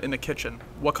leader in the kitchen,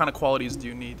 what kind of qualities do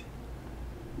you need?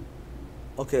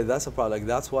 Okay, that's a problem. Like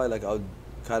that's why like I would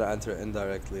kind of answer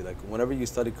indirectly. Like whenever you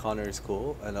study culinary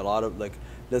school, and a lot of like,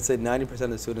 let's say 90% of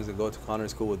the students that go to culinary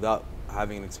school without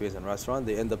having an experience in a restaurant,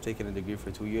 they end up taking a degree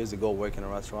for 2 years. They go work in a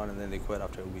restaurant and then they quit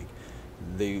after a week.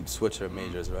 They switch their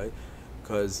majors, right?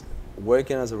 Because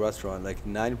working as a restaurant, like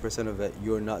 90% of it,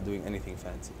 you're not doing anything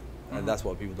fancy. And that's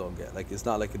what people don't get. Like, it's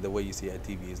not like the way you see at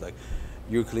TV. It's like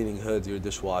you're cleaning hoods, you're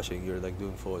dishwashing, you're like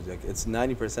doing food. Like, it's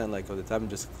 90% like of the time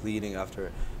just cleaning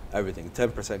after everything.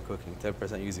 10% cooking,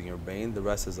 10% using your brain. The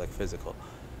rest is like physical.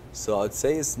 So I'd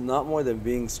say it's not more than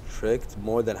being strict,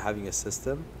 more than having a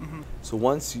system. So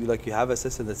once you have a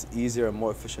system that's easier and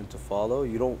more efficient to follow,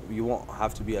 you won't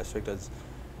have to be as strict as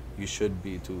you should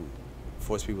be to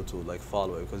force people to like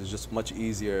follow it, because it's just much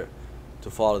easier to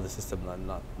follow the system than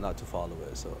not to follow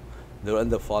it. So they'll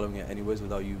end up following it anyways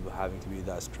without you having to be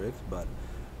that strict. But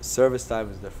service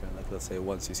time is different. Like, let's say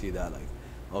once you see that, like,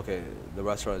 okay, the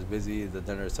restaurant is busy, the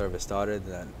dinner service started,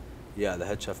 then yeah, the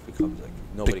head chef becomes like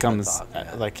nobody can talk.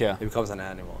 He becomes an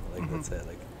animal. Like that's it.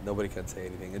 Like nobody can say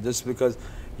anything. And just because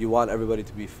you want everybody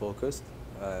to be focused,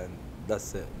 and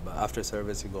that's it. But after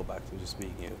service, you go back to just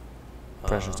being you.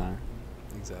 Pressure time.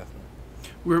 Exactly.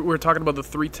 We're talking about the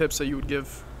 3 tips that you would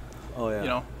give. Oh yeah. You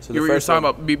know, so you're talking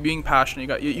about being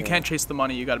passionate. You can't chase the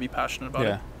money. You got to be passionate about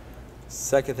it.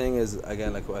 Second thing is,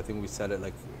 again, like I think we said it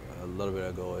like a little bit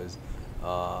ago, is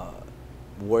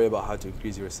worry about how to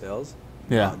increase your sales,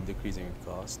 not decreasing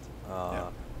your cost,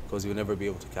 because you'll never be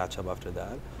able to catch up after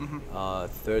that.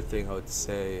 Third thing I would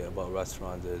say about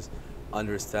restaurants is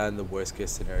understand the worst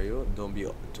case scenario. Don't be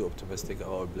too optimistic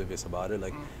or oblivious about it.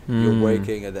 Like you're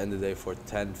working at the end of the day for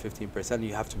 10-15%,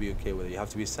 you have to be okay with it. You have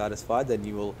to be satisfied, and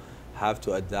you will have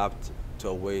to adapt to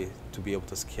a way to be able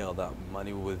to scale that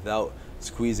money without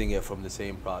squeezing it from the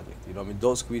same project. You know what I mean?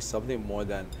 Don't squeeze something more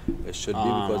than it should be,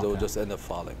 because it will just end up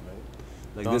falling,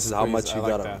 right? Like, this is how much you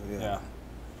gotta.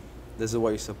 This is what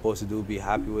you're supposed to do. Be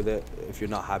happy with it. If you're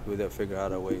not happy with it, figure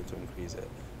out a way to increase it,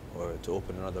 or to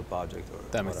open another project, or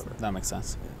whatever. That makes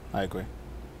sense. I agree.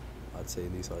 I'd say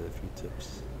these are the 3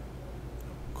 tips.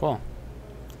 Cool.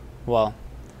 Well,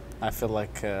 I feel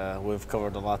like we've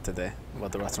covered a lot today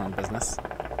about the restaurant business.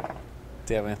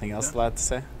 Do you have anything else to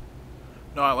say?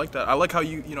 No, I like that. I like how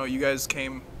you guys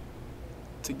came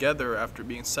together after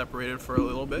being separated for a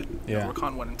little bit.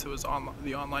 Rakan went into his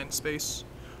the online space,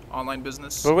 online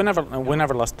business. But we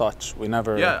never lost touch. We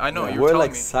never. Yeah, I know. We're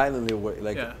like silently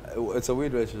it's a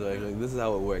weird relationship. Like this is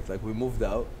how it worked. Like we moved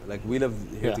out. Like we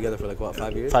lived here together for like what,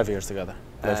 5 years? 5 years together.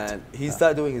 And he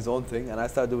started doing his own thing, and I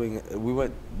started doing. We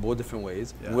went both different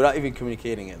ways without even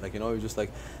communicating it. Like, you know, it was just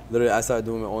like literally I started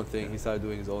doing my own thing. He started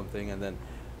doing his own thing, and then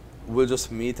we'll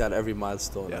just meet at every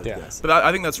milestone. I guess. But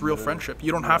I think that's real friendship.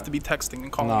 You don't have to be texting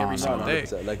and calling every single day.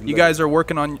 Like, you guys are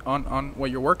working on what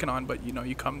you're working on, but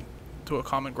you come to a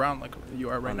common ground like you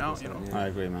are right now. I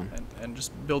agree, man. And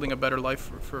just building a better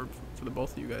life for the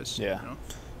both of you guys. Yeah.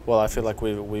 Well, I feel like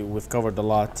we've covered a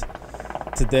lot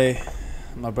today.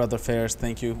 My brother Fairs,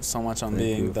 thank you so much on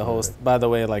being the host. By the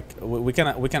way, like we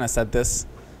kind of said this,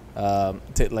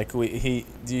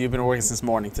 you've been working since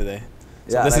morning today.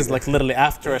 So this is like literally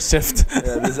after a shift.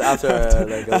 This is after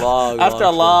like a long.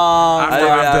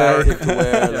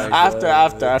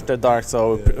 After dark.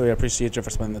 So we appreciate you for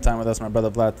spending the time with us, my brother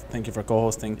Vlad. Thank you for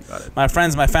co-hosting. My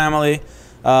friends, my family.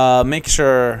 Make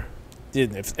sure,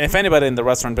 if anybody in the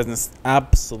restaurant business,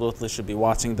 absolutely should be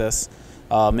watching this.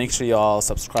 Make sure you all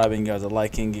subscribing, you guys are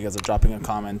liking, you guys are dropping your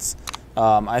comments.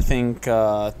 I think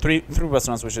three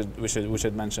restaurants we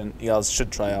should mention. You guys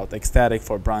should try out Ecstatic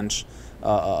for brunch,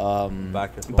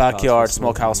 Backyard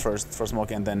Smokehouse for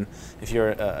smoking, and then if you're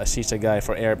a shisha guy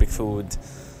for Arabic food,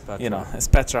 Petra. you know, it's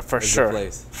Petra for Is the sure.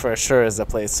 place. For sure is the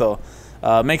place. So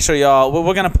make sure y'all.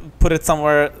 We're gonna put it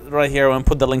somewhere right here. We'll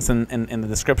put the links in the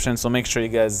description. So make sure you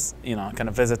guys, you know, kind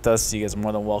of visit us. You guys are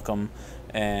more than welcome.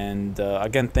 And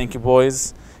again, thank you,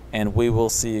 boys. And we will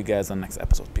see you guys on the next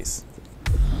episode. Peace.